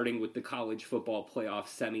 starting with the college football playoff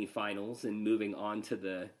semifinals and moving on to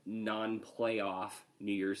the non-playoff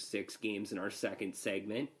New Year's Six games in our second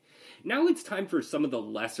segment. Now it's time for some of the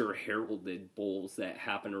lesser heralded bowls that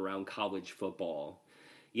happen around college football.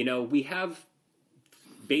 We have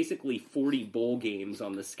basically 40 bowl games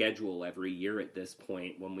on the schedule every year at this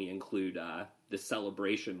point when we include the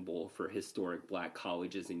Celebration Bowl for historic black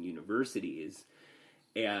colleges and universities.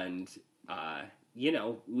 And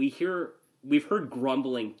we've heard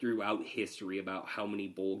grumbling throughout history about how many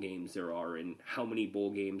bowl games there are and how many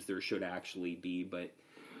bowl games there should actually be. But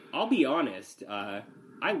I'll be honest, I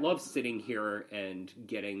love sitting here and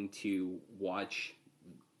getting to watch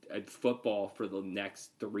football for the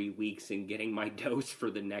next 3 weeks and getting my dose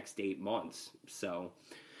for the next 8 months. So,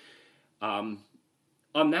 on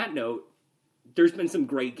that note, there's been some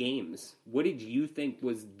great games. What did you think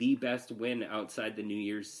was the best win outside the New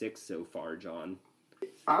Year's Six so far, John?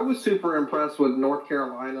 I was super impressed with North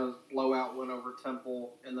Carolina's blowout win over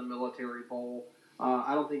Temple in the Military Bowl.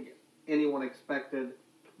 I don't think anyone expected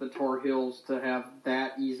the Tar Heels to have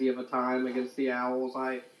that easy of a time against the Owls.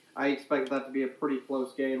 I expected that to be a pretty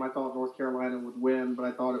close game. I thought North Carolina would win, but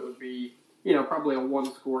I thought it would be, probably a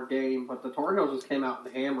one-score game. But the Tar Heels just came out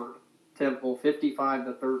and hammered Temple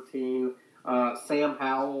 55-13. Sam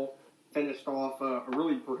Howell finished off a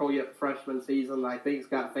really brilliant freshman season that I think's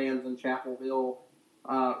got fans in Chapel Hill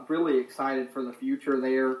really excited for the future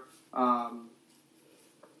there.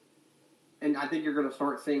 And I think you're going to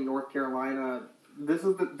start seeing North Carolina. This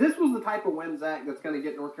was the type of win, Zach, that's going to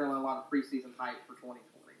get North Carolina a lot of preseason hype for 2020.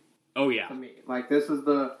 Oh, yeah. To me. This is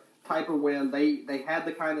the type of win. They had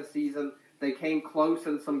the kind of season. They came close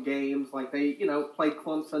in some games. They, played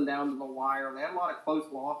Clemson down to the wire. They had a lot of close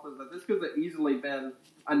losses, but this could have easily been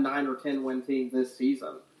a 9 or 10 win team this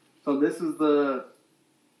season. So this is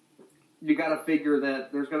you got to figure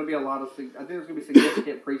that there's going to be I think there's going to be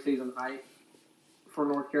significant preseason hype for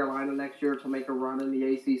North Carolina next year to make a run in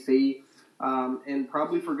the ACC. And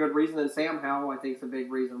probably for good reason. And Sam Howell, I think, is a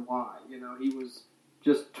big reason why. He was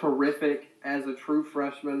just terrific as a true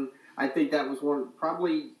freshman. I think that was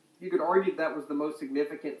you could argue that was the most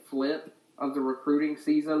significant flip of the recruiting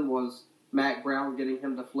season was Mack Brown getting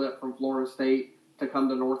him to flip from Florida State to come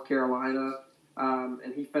to North Carolina.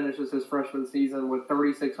 And he finishes his freshman season with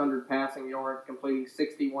 3,600 passing yards, completing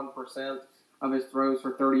 61% of his throws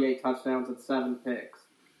for 38 touchdowns and 7 picks.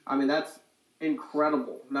 I mean, that's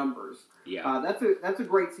incredible numbers. Yeah. That's a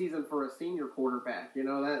great season for a senior quarterback.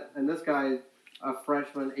 And this guy, a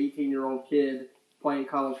freshman, 18-year-old kid playing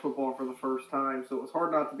college football for the first time, so it was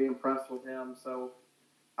hard not to be impressed with him. So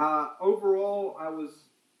overall, I was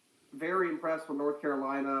very impressed with North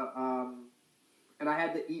Carolina, and I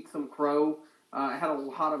had to eat some crow. I had a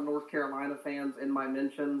lot of North Carolina fans in my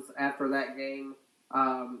mentions after that game,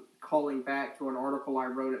 calling back to an article I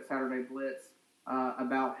wrote at Saturday Blitz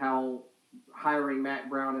about how hiring Mack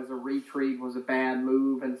Brown as a retreat was a bad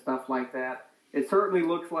move and stuff like that. It certainly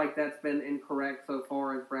looks like that's been incorrect so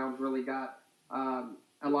far, as Brown's really got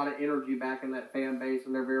a lot of energy back in that fan base,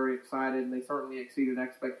 and they're very excited, and they certainly exceeded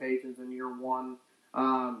expectations in year one.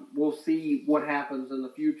 We'll see what happens in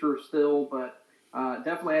the future still, but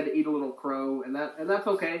definitely had to eat a little crow, and that's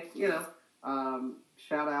okay.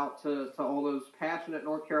 Shout out to all those passionate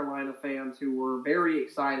North Carolina fans who were very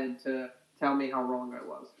excited to tell me how wrong I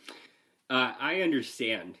was. I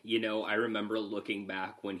understand. I remember looking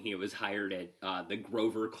back when he was hired at the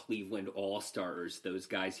Grover Cleveland All-Stars, those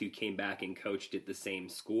guys who came back and coached at the same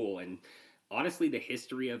school. And honestly, the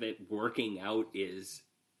history of it working out is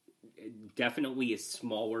definitely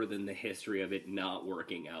smaller than the history of it not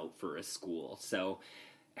working out for a school. So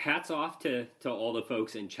hats off to all the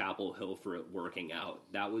folks in Chapel Hill for it working out.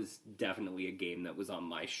 That was definitely a game that was on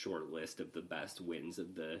my short list of the best wins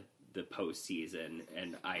of the postseason,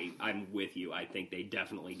 and I'm with you. I think they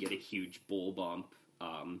definitely get a huge bull bump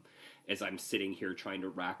as I'm sitting here trying to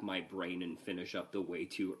rack my brain and finish up the way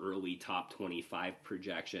too early top 25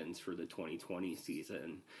 projections for the 2020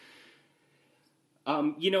 season.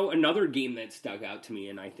 Another game that stuck out to me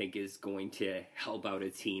and I think is going to help out a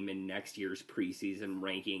team in next year's preseason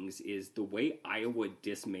rankings is the way Iowa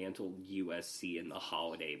dismantled USC in the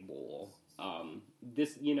Holiday Bowl.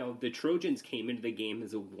 The Trojans came into the game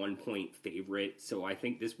as a 1-point favorite, so I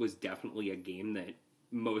think this was definitely a game that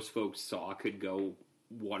most folks saw could go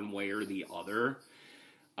one way or the other.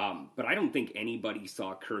 But I don't think anybody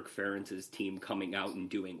saw Kirk Ferentz's team coming out and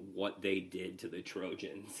doing what they did to the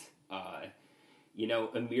Trojans.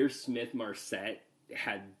 Amir Smith-Marset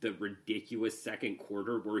had the ridiculous second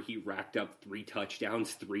quarter where he racked up 3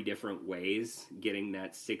 touchdowns 3 different ways, getting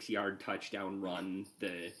that 6-yard touchdown run,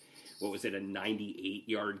 a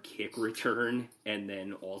 98-yard kick return, and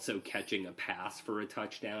then also catching a pass for a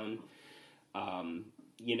touchdown.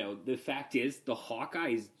 The fact is, the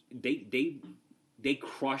Hawkeyes, they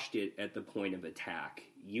crushed it at the point of attack.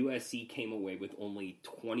 USC came away with only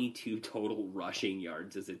 22 total rushing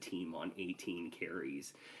yards as a team on 18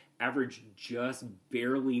 carries, averaged just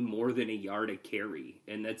barely more than a yard a carry,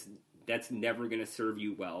 and that's never going to serve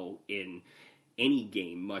you well in any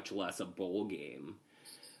game, much less a bowl game.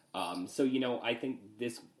 So, I think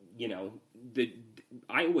this,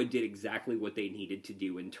 Iowa did exactly what they needed to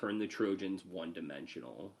do and turn the Trojans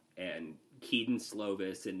one-dimensional. And Keaton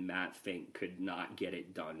Slovis and Matt Fink could not get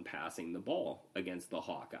it done passing the ball against the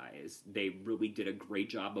Hawkeyes. They really did a great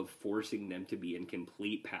job of forcing them to be in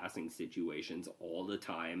complete passing situations all the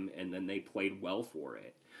time, and then they played well for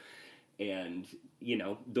it. And,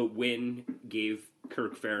 the win gave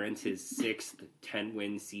Kirk Ferentz his 6th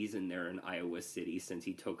 10-win season there in Iowa City since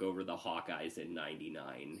he took over the Hawkeyes in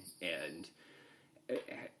 '99. And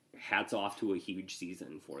hats off to a huge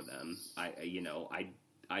season for them.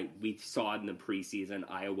 We saw in the preseason,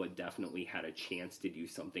 Iowa definitely had a chance to do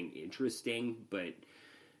something interesting, but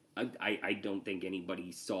I don't think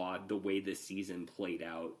anybody saw the way the season played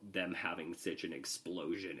out, them having such an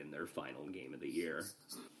explosion in their final game of the year.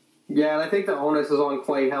 Yeah, and I think the onus is on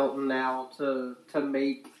Clay Helton now to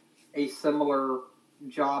make a similar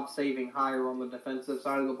job-saving hire on the defensive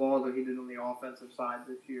side of the ball that he did on the offensive side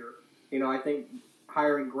this year. I think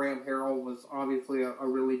hiring Graham Harrell was obviously a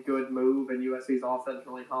really good move, and USC's offense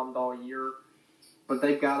really hummed all year. But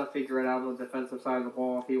they've got to figure it out on the defensive side of the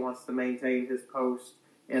ball if he wants to maintain his post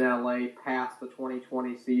in LA past the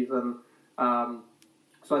 2020 season. So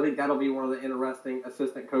I think that'll be one of the interesting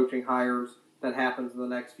assistant coaching hires that happens in the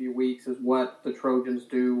next few weeks, is what the Trojans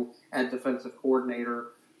do at defensive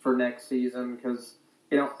coordinator for next season. Because,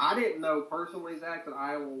 I didn't know personally, Zach, that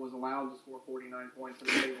Iowa was allowed to score 49 points in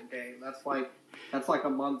a single game. That's like a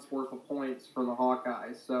month's worth of points for the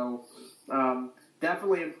Hawkeyes. So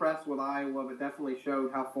definitely impressed with Iowa, but definitely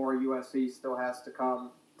showed how far USC still has to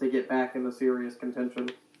come to get back into serious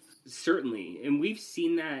contention. Certainly. And we've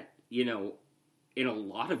seen that, in a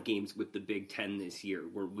lot of games with the Big Ten this year,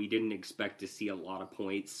 where we didn't expect to see a lot of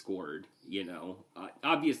points scored.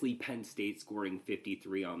 Obviously Penn State scoring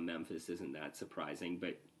 53 on Memphis isn't that surprising,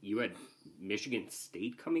 but you had Michigan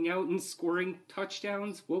State coming out and scoring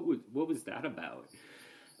touchdowns. What was that about?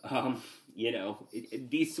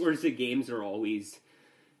 These sorts of games are always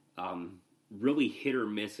really hit or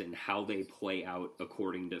miss in how they play out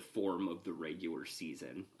according to form of the regular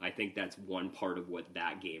season. I think that's one part of what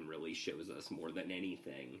that game really shows us more than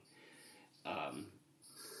anything.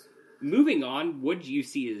 Moving on, what do you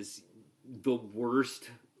see as the worst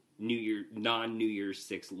non-New Year's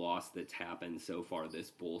Six loss that's happened so far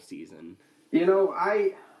this bowl season?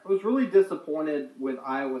 I was really disappointed with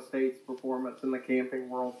Iowa State's performance in the Camping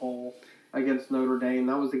World Bowl against Notre Dame.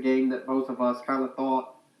 That was a game that both of us kind of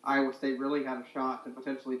thought Iowa State really had a shot to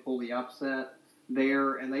potentially pull the upset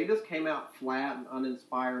there, and they just came out flat and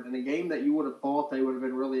uninspired in a game that you would have thought they would have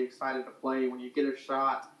been really excited to play when you get a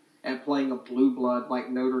shot at playing a blue blood like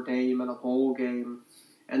Notre Dame in a bowl game,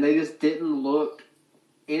 and they just didn't look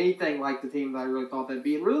anything like the team that I really thought they'd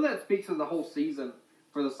be. And really that speaks to the whole season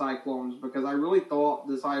for the Cyclones, because I really thought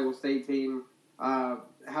this Iowa State team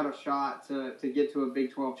had a shot to get to a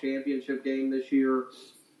Big 12 championship game this year.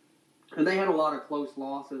 And they had a lot of close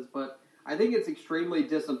losses, but I think it's extremely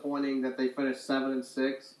disappointing that they finished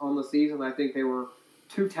 7-6 on the season. I think they were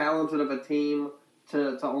too talented of a team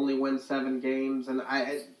to only win 7 games. And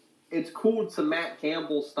it's cool to Matt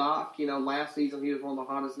Campbell's stock. Last season he was one of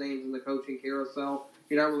the hottest names in the coaching carousel.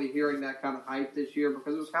 You're not really hearing that kind of hype this year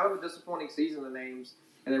because it was kind of a disappointing season of names,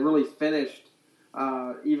 and it really finished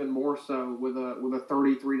even more so with a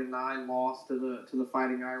 33-9 loss to the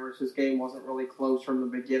Fighting Irish. This game wasn't really close from the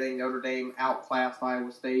beginning. Notre Dame outclassed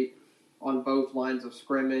Iowa State on both lines of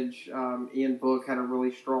scrimmage. Ian Book had a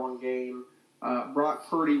really strong game. Brock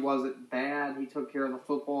Purdy wasn't bad. He took care of the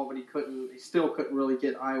football, but he still couldn't really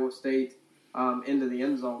get Iowa State into the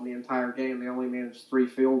end zone the entire game. They only managed 3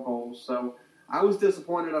 field goals. So I was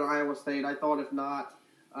disappointed in Iowa State. I thought if not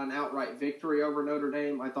an outright victory over Notre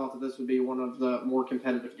Dame, I thought that this would be one of the more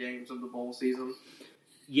competitive games of the bowl season.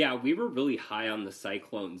 Yeah, we were really high on the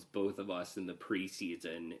Cyclones, both of us, in the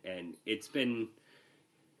preseason, and it's been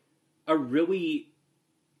a really,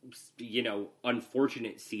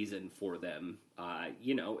 unfortunate season for them.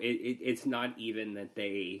 It's not even that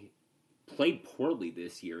they played poorly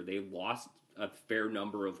this year. They lost a fair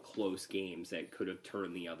number of close games that could have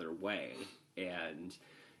turned the other way, and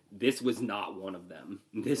this was not one of them.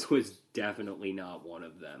 This was definitely not one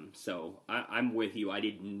of them. So I'm with you. I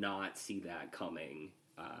did not see that coming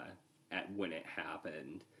when it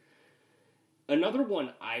happened. Another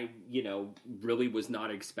one I, really was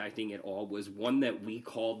not expecting at all was one that we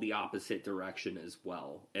called the opposite direction as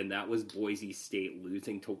well, and that was Boise State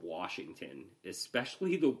losing to Washington,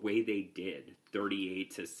 especially the way they did,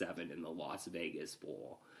 38-7 in the Las Vegas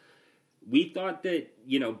Bowl. We thought that,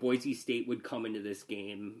 Boise State would come into this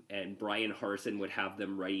game and Brian Harsin would have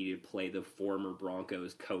them ready to play the former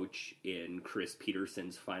Broncos coach in Chris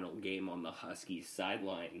Peterson's final game on the Huskies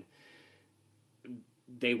sideline.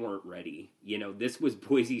 They weren't ready. This was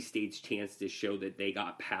Boise State's chance to show that they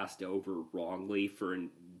got passed over wrongly for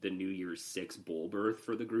the New Year's Six bowl berth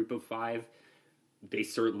for the group of five. They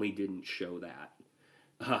certainly didn't show that.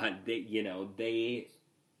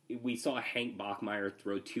 We saw Hank Bachmeier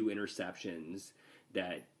throw 2 interceptions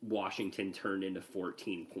that Washington turned into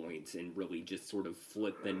 14 points and really just sort of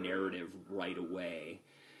flipped the narrative right away.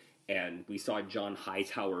 And we saw John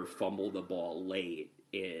Hightower fumble the ball late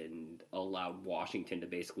and allowed Washington to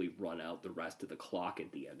basically run out the rest of the clock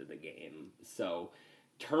at the end of the game. So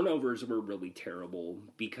turnovers were really terrible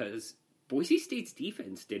because Boise State's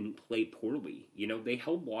defense didn't play poorly. They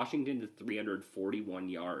held Washington to 341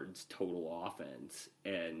 yards total offense.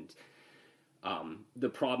 And the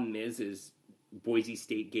problem is Boise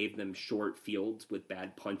State gave them short fields with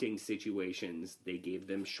bad punting situations. They gave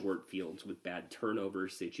them short fields with bad turnover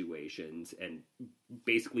situations. And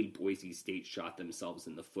basically Boise State shot themselves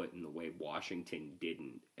in the foot in the way Washington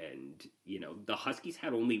didn't. And, the Huskies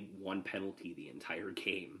had only 1 penalty the entire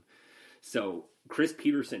game. So Chris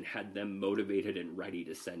Peterson had them motivated and ready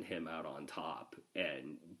to send him out on top,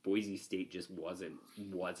 and Boise State just wasn't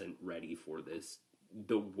ready for this.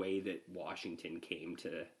 The way that Washington came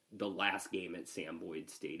to the last game at Sam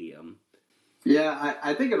Boyd Stadium. Yeah,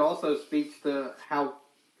 I think it also speaks to how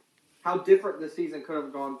different this season could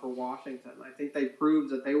have gone for Washington. I think they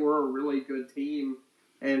proved that they were a really good team,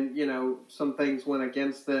 and some things went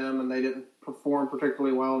against them, and they didn't perform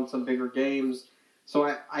particularly well in some bigger games.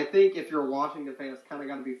 So I think if you're a Washington fan, it's kind of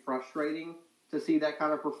got to be frustrating to see that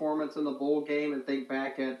kind of performance in the bowl game and think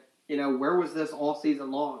back at, where was this all season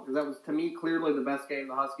long? Because that was, to me, clearly the best game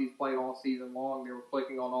the Huskies played all season long. They were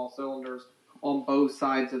clicking on all cylinders on both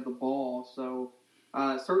sides of the ball. So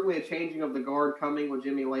certainly a changing of the guard coming with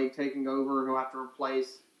Jimmy Lake taking over, who'll have to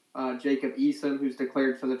replace Jacob Eason, who's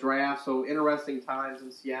declared for the draft. So interesting times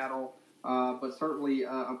in Seattle, but certainly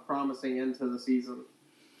a promising end to the season.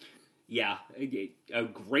 Yeah, a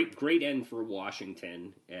great end for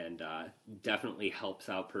Washington, and definitely helps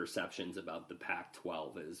out perceptions about the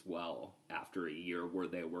Pac-12 as well after a year where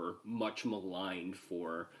they were much maligned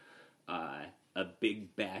for a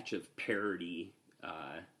big batch of parody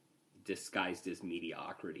disguised as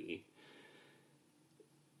mediocrity.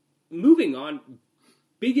 Moving on,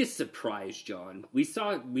 biggest surprise, John.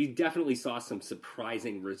 We definitely saw some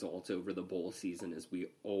surprising results over the bowl season, as we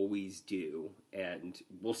always do, and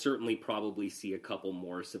we'll certainly probably see a couple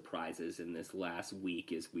more surprises in this last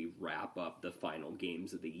week as we wrap up the final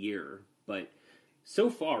games of the year. But so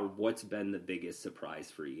far, what's been the biggest surprise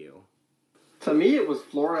for you? To me, it was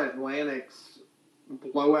Florida Atlantic's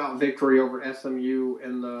blowout victory over SMU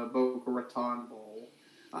in the Boca Raton Bowl.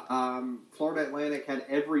 Florida Atlantic had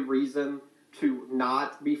every reason to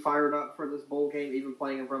not be fired up for this bowl game, even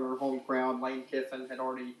playing in front of their home crowd. Lane Kiffin had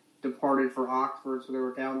already departed for Oxford, so they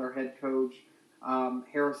were down their head coach.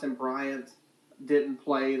 Harrison Bryant didn't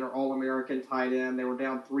play, their All-American tight end. They were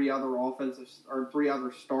down 3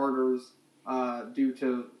 other starters due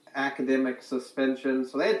to academic suspension.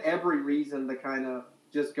 So they had every reason to kind of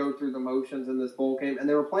just go through the motions in this bowl game. And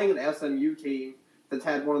they were playing an SMU team that's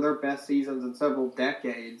had one of their best seasons in several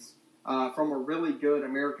decades. From a really good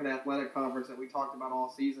American Athletic Conference that we talked about all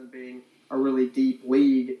season being a really deep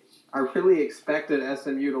league. I really expected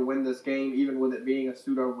SMU to win this game, even with it being a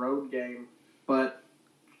pseudo road game. But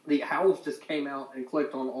the Owls just came out and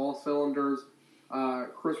clicked on all cylinders.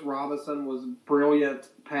 Chris Robinson was brilliant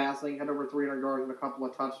passing, had over 300 yards and a couple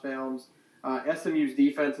of touchdowns. SMU's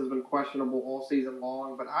defense has been questionable all season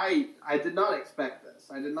long, but I did not expect this.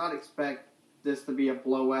 I did not expect this to be a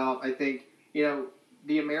blowout. I think,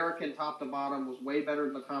 the American top to bottom was way better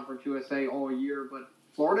than the Conference USA all year, but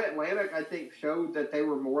Florida Atlantic, I think, showed that they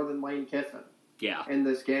were more than Lane Kiffin in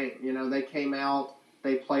this game. They came out,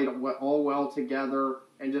 they played all well together,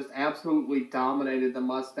 and just absolutely dominated the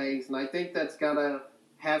Mustangs. And I think that's got to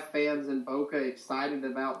have fans in Boca excited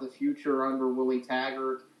about the future under Willie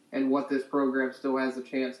Taggart and what this program still has a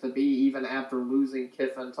chance to be, even after losing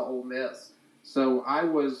Kiffin to Ole Miss. So I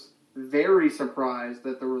was very surprised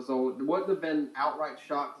that the result. It wouldn't have been outright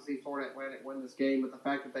shocked to see Florida Atlantic win this game, but the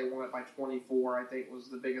fact that they won it by 24, I think, was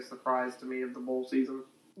the biggest surprise to me of the bowl season.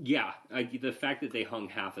 Yeah, the fact that they hung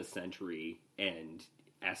half a century and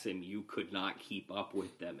SMU could not keep up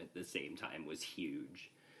with them at the same time was huge.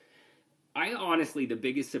 The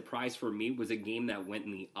biggest surprise for me was a game that went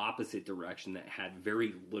in the opposite direction that had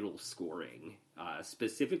very little scoring.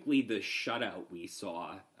 Specifically the shutout we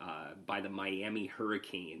saw by the Miami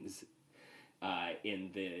Hurricanes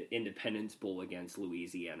in the Independence Bowl against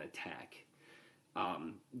Louisiana Tech.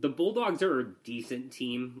 The Bulldogs are a decent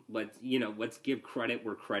team. Let's give credit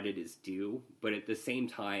where credit is due. But at the same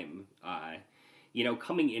time,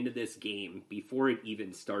 coming into this game, before it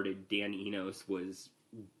even started, Dan Enos was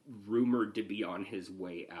rumored to be on his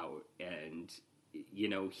way out. And,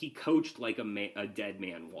 he coached like a dead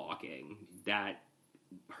man walking. That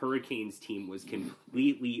Hurricanes team was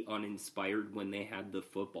completely uninspired when they had the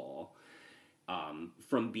football,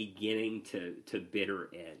 from beginning to bitter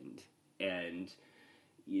end. And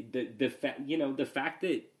the fact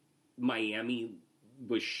that Miami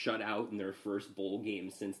was shut out in their first bowl game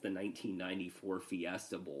since the 1994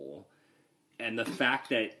 Fiesta Bowl, and the fact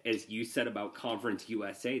that, as you said about Conference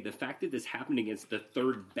USA, the fact that this happened against the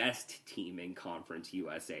third best team in Conference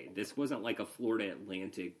USA. This wasn't like a Florida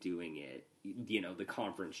Atlantic doing it, the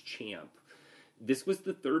conference champ. This was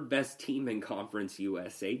the third best team in Conference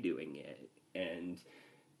USA doing it, and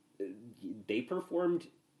they performed.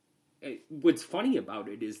 What's funny about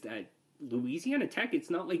it is that Louisiana Tech, it's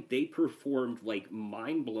not like they performed like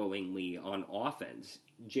mind-blowingly on offense.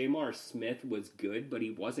 J'Mar Smith was good, but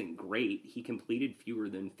he wasn't great. He completed fewer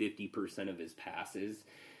than 50% of his passes,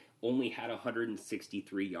 only had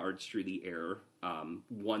 163 yards through the air,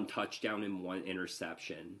 1 touchdown and 1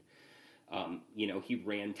 interception. He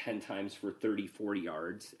ran 10 times for 34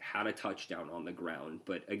 yards, had a touchdown on the ground,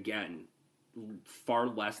 but again, far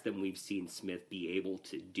less than we've seen Smith be able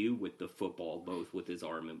to do with the football, both with his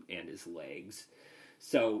arm and his legs.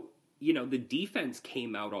 So, the defense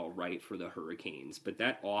came out all right for the Hurricanes, but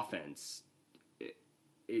that offense,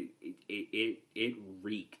 it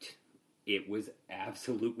reeked. It was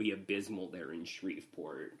absolutely abysmal there in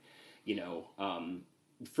Shreveport.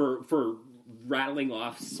 For rattling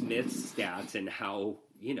off Smith's stats and how,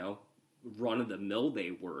 run-of-the-mill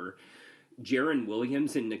they were, Jaron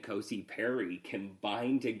Williams and N'Kosi Perry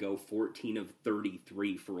combined to go 14 of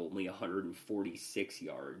 33 for only 146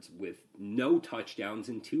 yards with no touchdowns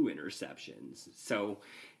and 2 interceptions. So,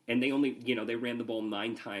 and they only, they ran the ball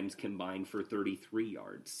 9 times combined for 33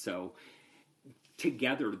 yards. So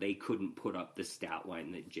together they couldn't put up the stat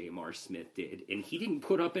line that J'Mar Smith did. And he didn't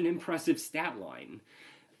put up an impressive stat line.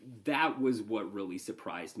 That was what really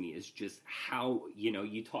surprised me, is just how,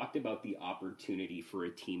 you talked about the opportunity for a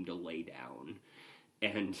team to lay down,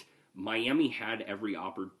 and Miami had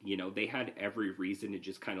they had every reason to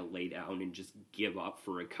just kind of lay down and just give up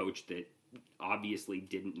for a coach that obviously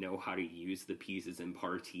didn't know how to use the pieces and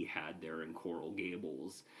parts he had there in Coral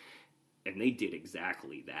Gables, and they did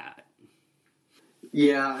exactly that.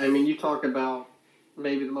 Yeah, I mean, you talk about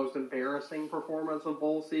maybe the most embarrassing performance of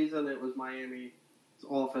bowl season. It was Miami's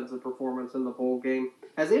offensive performance in the bowl game.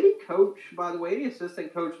 Has any coach, by the way, any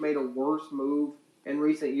assistant coach made a worse move in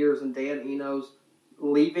recent years than Dan Enos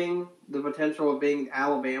leaving the potential of being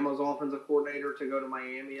Alabama's offensive coordinator to go to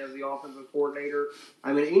Miami as the offensive coordinator?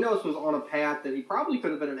 I mean, Enos was on a path that he probably could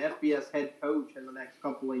have been an FBS head coach in the next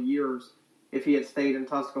couple of years if he had stayed in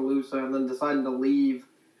Tuscaloosa, and then decided to leave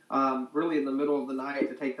really in the middle of the night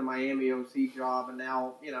to take the Miami OC job, and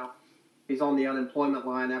now, he's on the unemployment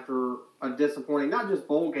line after a disappointing, not just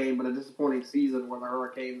bowl game, but a disappointing season where the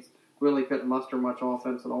Hurricanes really couldn't muster much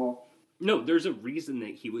offense at all. No, there's a reason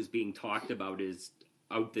that he was being talked about as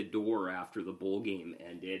out the door after the bowl game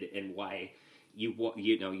ended, and why you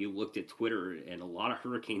looked at Twitter and a lot of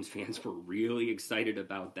Hurricanes fans were really excited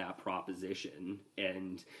about that proposition.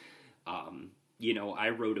 And I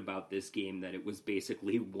wrote about this game that it was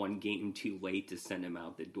basically one game too late to send him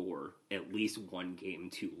out the door, at least one game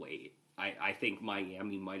too late. I think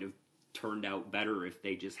Miami might have turned out better if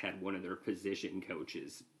they just had one of their position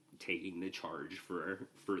coaches taking the charge for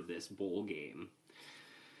this bowl game.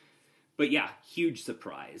 But yeah, huge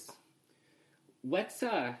surprise. Let's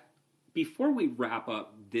before we wrap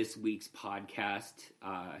up this week's podcast,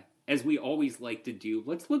 as we always like to do,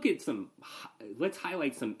 let's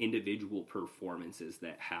highlight some individual performances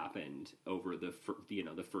that happened over the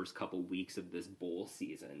first couple weeks of this bowl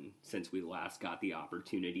season since we last got the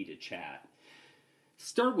opportunity to chat.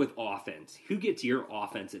 Start with offense. Who gets your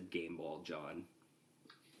offensive game ball, John?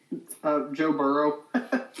 Joe Burrow.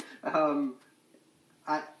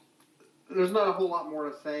 There's not a whole lot more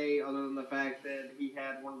to say other than the fact that he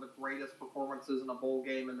had one of the greatest performances in a bowl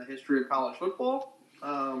game in the history of college football.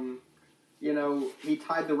 He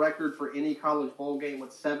tied the record for any college bowl game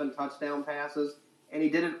with 7 touchdown passes, and he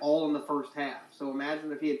did it all in the first half. So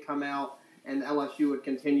imagine if he had come out and LSU had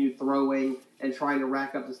continued throwing and trying to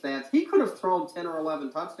rack up the stats. He could have thrown 10 or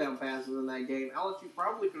 11 touchdown passes in that game. LSU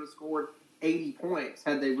probably could have scored 80 points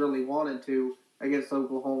had they really wanted to against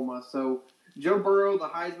Oklahoma. So Joe Burrow, the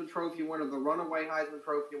Heisman Trophy winner, the runaway Heisman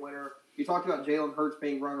Trophy winner, You talked about Jalen Hurts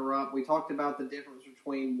being runner-up. We talked about the difference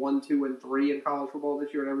between 1, 2, and 3 in college football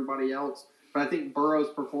this year and everybody else. But I think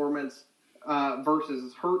Burrow's performance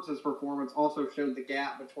versus Hurts' performance also showed the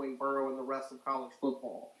gap between Burrow and the rest of college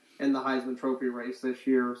football in the Heisman Trophy race this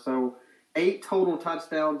year. So 8 total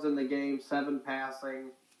touchdowns in the game, 7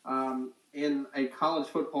 passing. In a college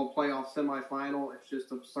football playoff semifinal, it's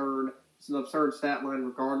just absurd. It's an absurd stat line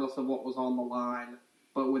regardless of what was on the line.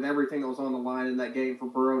 But with everything that was on the line in that game, for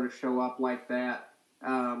Burrow to show up like that,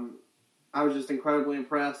 I was just incredibly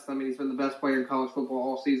impressed. I mean, he's been the best player in college football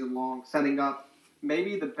all season long, setting up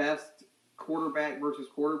maybe the best quarterback versus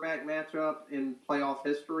quarterback matchup in playoff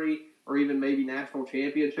history, or even maybe national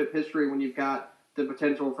championship history, when you've got the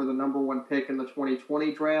potential for the number 1 pick in the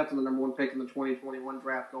 2020 draft and the number 1 pick in the 2021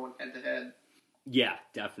 draft going head-to-head. Yeah,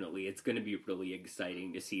 definitely. It's going to be really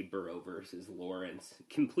exciting to see Burrow versus Lawrence.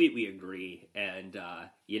 Completely agree. And,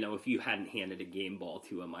 if you hadn't handed a game ball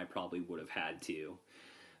to him, I probably would have had to.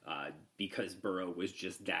 Because Burrow was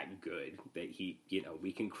just that good that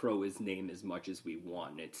we can crow his name as much as we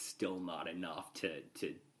want. It's still not enough to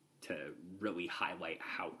really highlight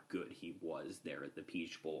how good he was there at the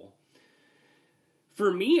Peach Bowl. For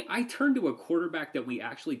me, I turned to a quarterback that we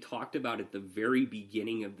actually talked about at the very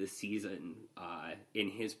beginning of the season in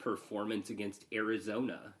his performance against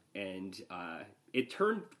Arizona. And it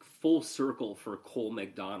turned full circle for Cole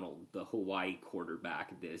McDonald, the Hawaii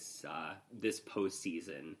quarterback, this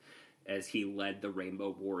postseason, as he led the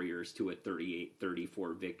Rainbow Warriors to a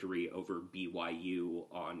 38-34 victory over BYU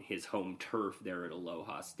on his home turf there at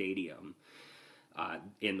Aloha Stadium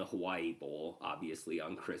in the Hawaii Bowl, obviously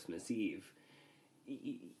on Christmas Eve.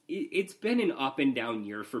 It's been an up and down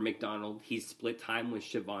year for McDonald. He's split time with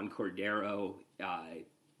Siobhan Cordero,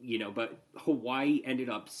 but Hawaii ended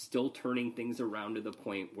up still turning things around to the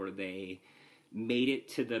point where they made it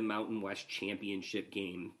to the Mountain West championship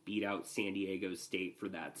game, beat out San Diego State for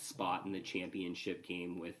that spot in the championship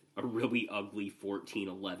game with a really ugly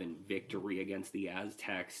 14-11 victory against the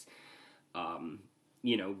Aztecs.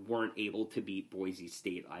 Weren't able to beat Boise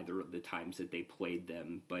State either of the times that they played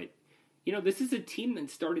them, but this is a team that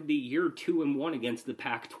started the year 2-1 against the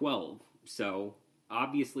Pac-12. So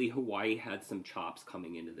obviously Hawaii had some chops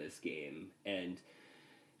coming into this game. And,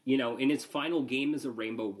 in his final game as a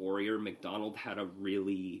Rainbow Warrior, McDonald had a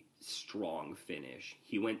really strong finish.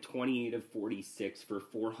 He went 28 of 46 for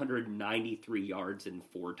 493 yards and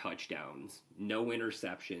 4 touchdowns. No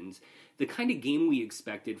interceptions. The kind of game we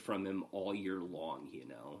expected from him all year long,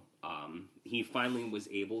 He finally was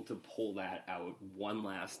able to pull that out one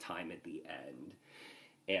last time at the end.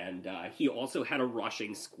 And he also had a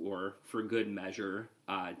rushing score for good measure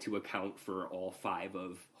to account for all 5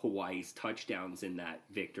 of Hawaii's touchdowns in that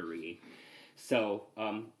victory. So,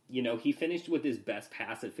 he finished with his best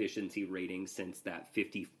pass efficiency rating since that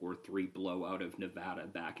 54-3 blowout of Nevada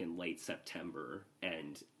back in late September.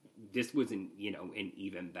 And this was an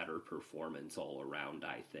even better performance all around,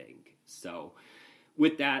 I think. So,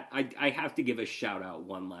 with that, I have to give a shout out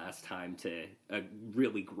one last time to a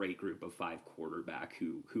really great group of 5 quarterback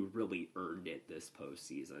who really earned it this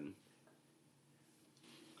postseason.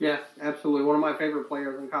 Yeah, absolutely. One of my favorite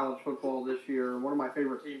players in college football this year, one of my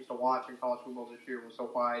favorite teams to watch in college football this year was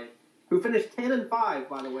Hawaii, who finished 10-5,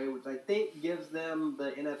 by the way, which I think gives them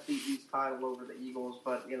the NFC East title over the Eagles,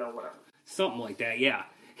 but, whatever. Something like that, yeah.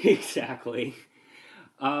 Exactly.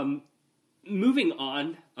 Moving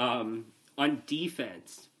on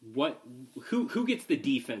defense, who gets the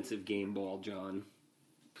defensive game ball, John?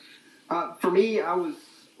 For me, I was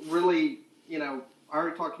really, I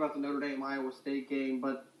already talked about the Notre Dame-Iowa State game,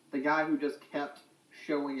 but the guy who just kept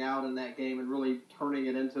showing out in that game and really turning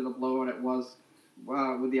it into the blowout it was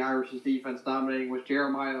with the Irish's defense dominating was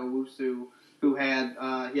Jeremiah Owusu, who had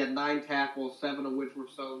 9 tackles, 7 of which were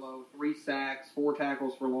solo, 3 sacks, 4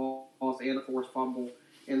 tackles for loss, and a forced fumble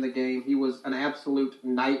in the game. He was an absolute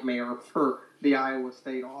nightmare for the Iowa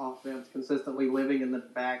State offense, consistently living in the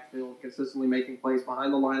backfield, consistently making plays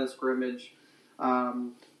behind the line of scrimmage.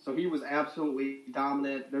 So he was absolutely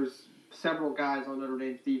dominant. There's several guys on Notre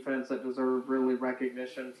Dame's defense that deserve really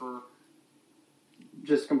recognition for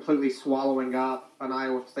just completely swallowing up an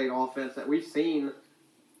Iowa State offense that we've seen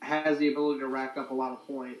has the ability to rack up a lot of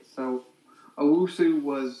points. So Owusu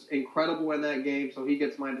was incredible in that game, so he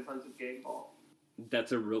gets my defensive game ball.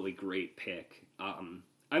 That's a really great pick. I'm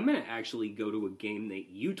going to actually go to a game that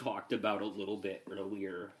you talked about a little bit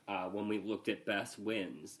earlier when we looked at best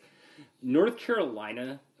wins. North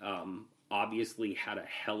Carolina obviously had a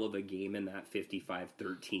hell of a game in that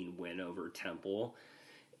 55-13 win over Temple.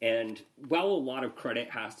 And while a lot of credit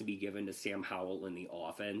has to be given to Sam Howell in the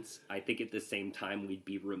offense, I think at the same time we'd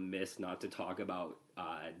be remiss not to talk about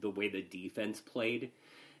the way the defense played.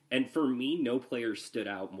 And for me, no player stood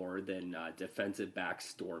out more than defensive back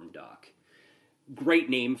Storm Duck. Great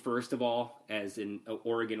name, first of all. As an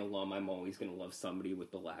Oregon alum, I'm always going to love somebody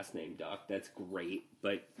with the last name Duck. That's great.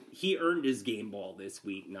 But he earned his game ball this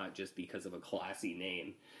week, not just because of a classy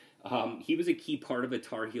name. He was a key part of a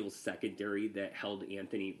Tar Heels secondary that held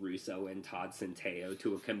Anthony Russo and Todd Centeio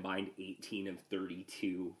to a combined 18 of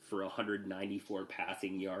 32 for 194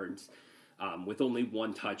 passing yards, with only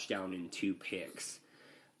 1 touchdown and 2 picks.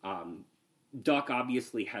 Duck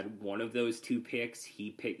obviously had one of those 2 picks.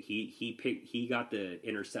 He got the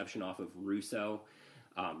interception off of Russo,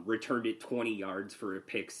 returned it 20 yards for a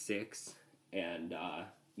pick 6, and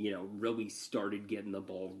really started getting the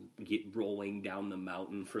ball rolling down the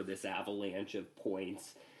mountain for this avalanche of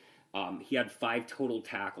points. He had 5 total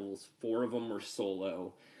tackles. 4 of them were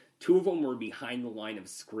solo. 2 of them were behind the line of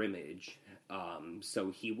scrimmage.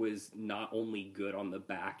 So he was not only good on the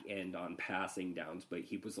back end on passing downs, but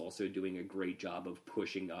he was also doing a great job of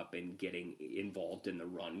pushing up and getting involved in the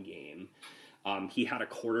run game. He had a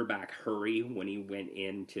quarterback hurry when he went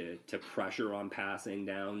in to pressure on passing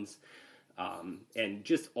downs. And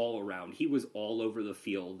just all around, he was all over the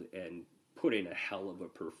field and put in a hell of a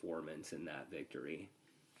performance in that victory.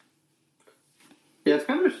 Yeah, it's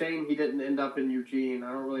kind of a shame he didn't end up in Eugene.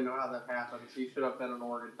 I don't really know how that happened. He should have been an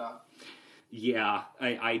Oregon Duck. Yeah,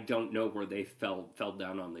 I don't know where they fell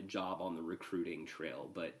down on the job on the recruiting trail,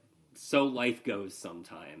 but so life goes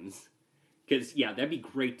sometimes. Because, yeah, that'd be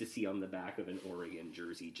great to see on the back of an Oregon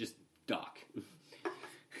jersey, just Duck.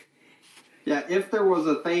 Yeah, if there was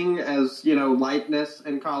a thing as, lightness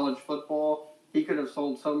in college football, he could have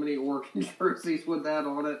sold so many Oregon jerseys with that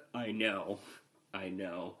on it. I know.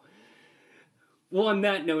 Well, on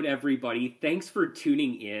that note, everybody, thanks for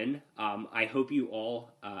tuning in. I hope you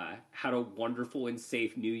all had a wonderful and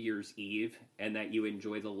safe New Year's Eve, and that you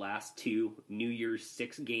enjoy the last 2 New Year's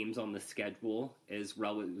 6 games on the schedule, as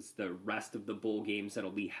well as the rest of the bowl games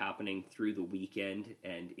that'll be happening through the weekend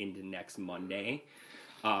and into next Monday.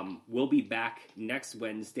 We'll be back next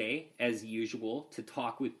Wednesday, as usual, to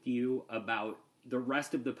talk with you about the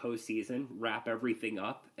rest of the postseason, wrap everything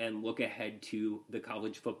up, and look ahead to the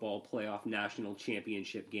college football playoff national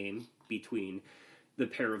championship game between the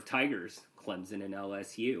pair of Tigers, Clemson and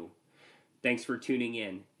LSU. Thanks for tuning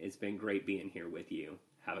in. It's been great being here with you.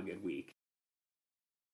 Have a good week.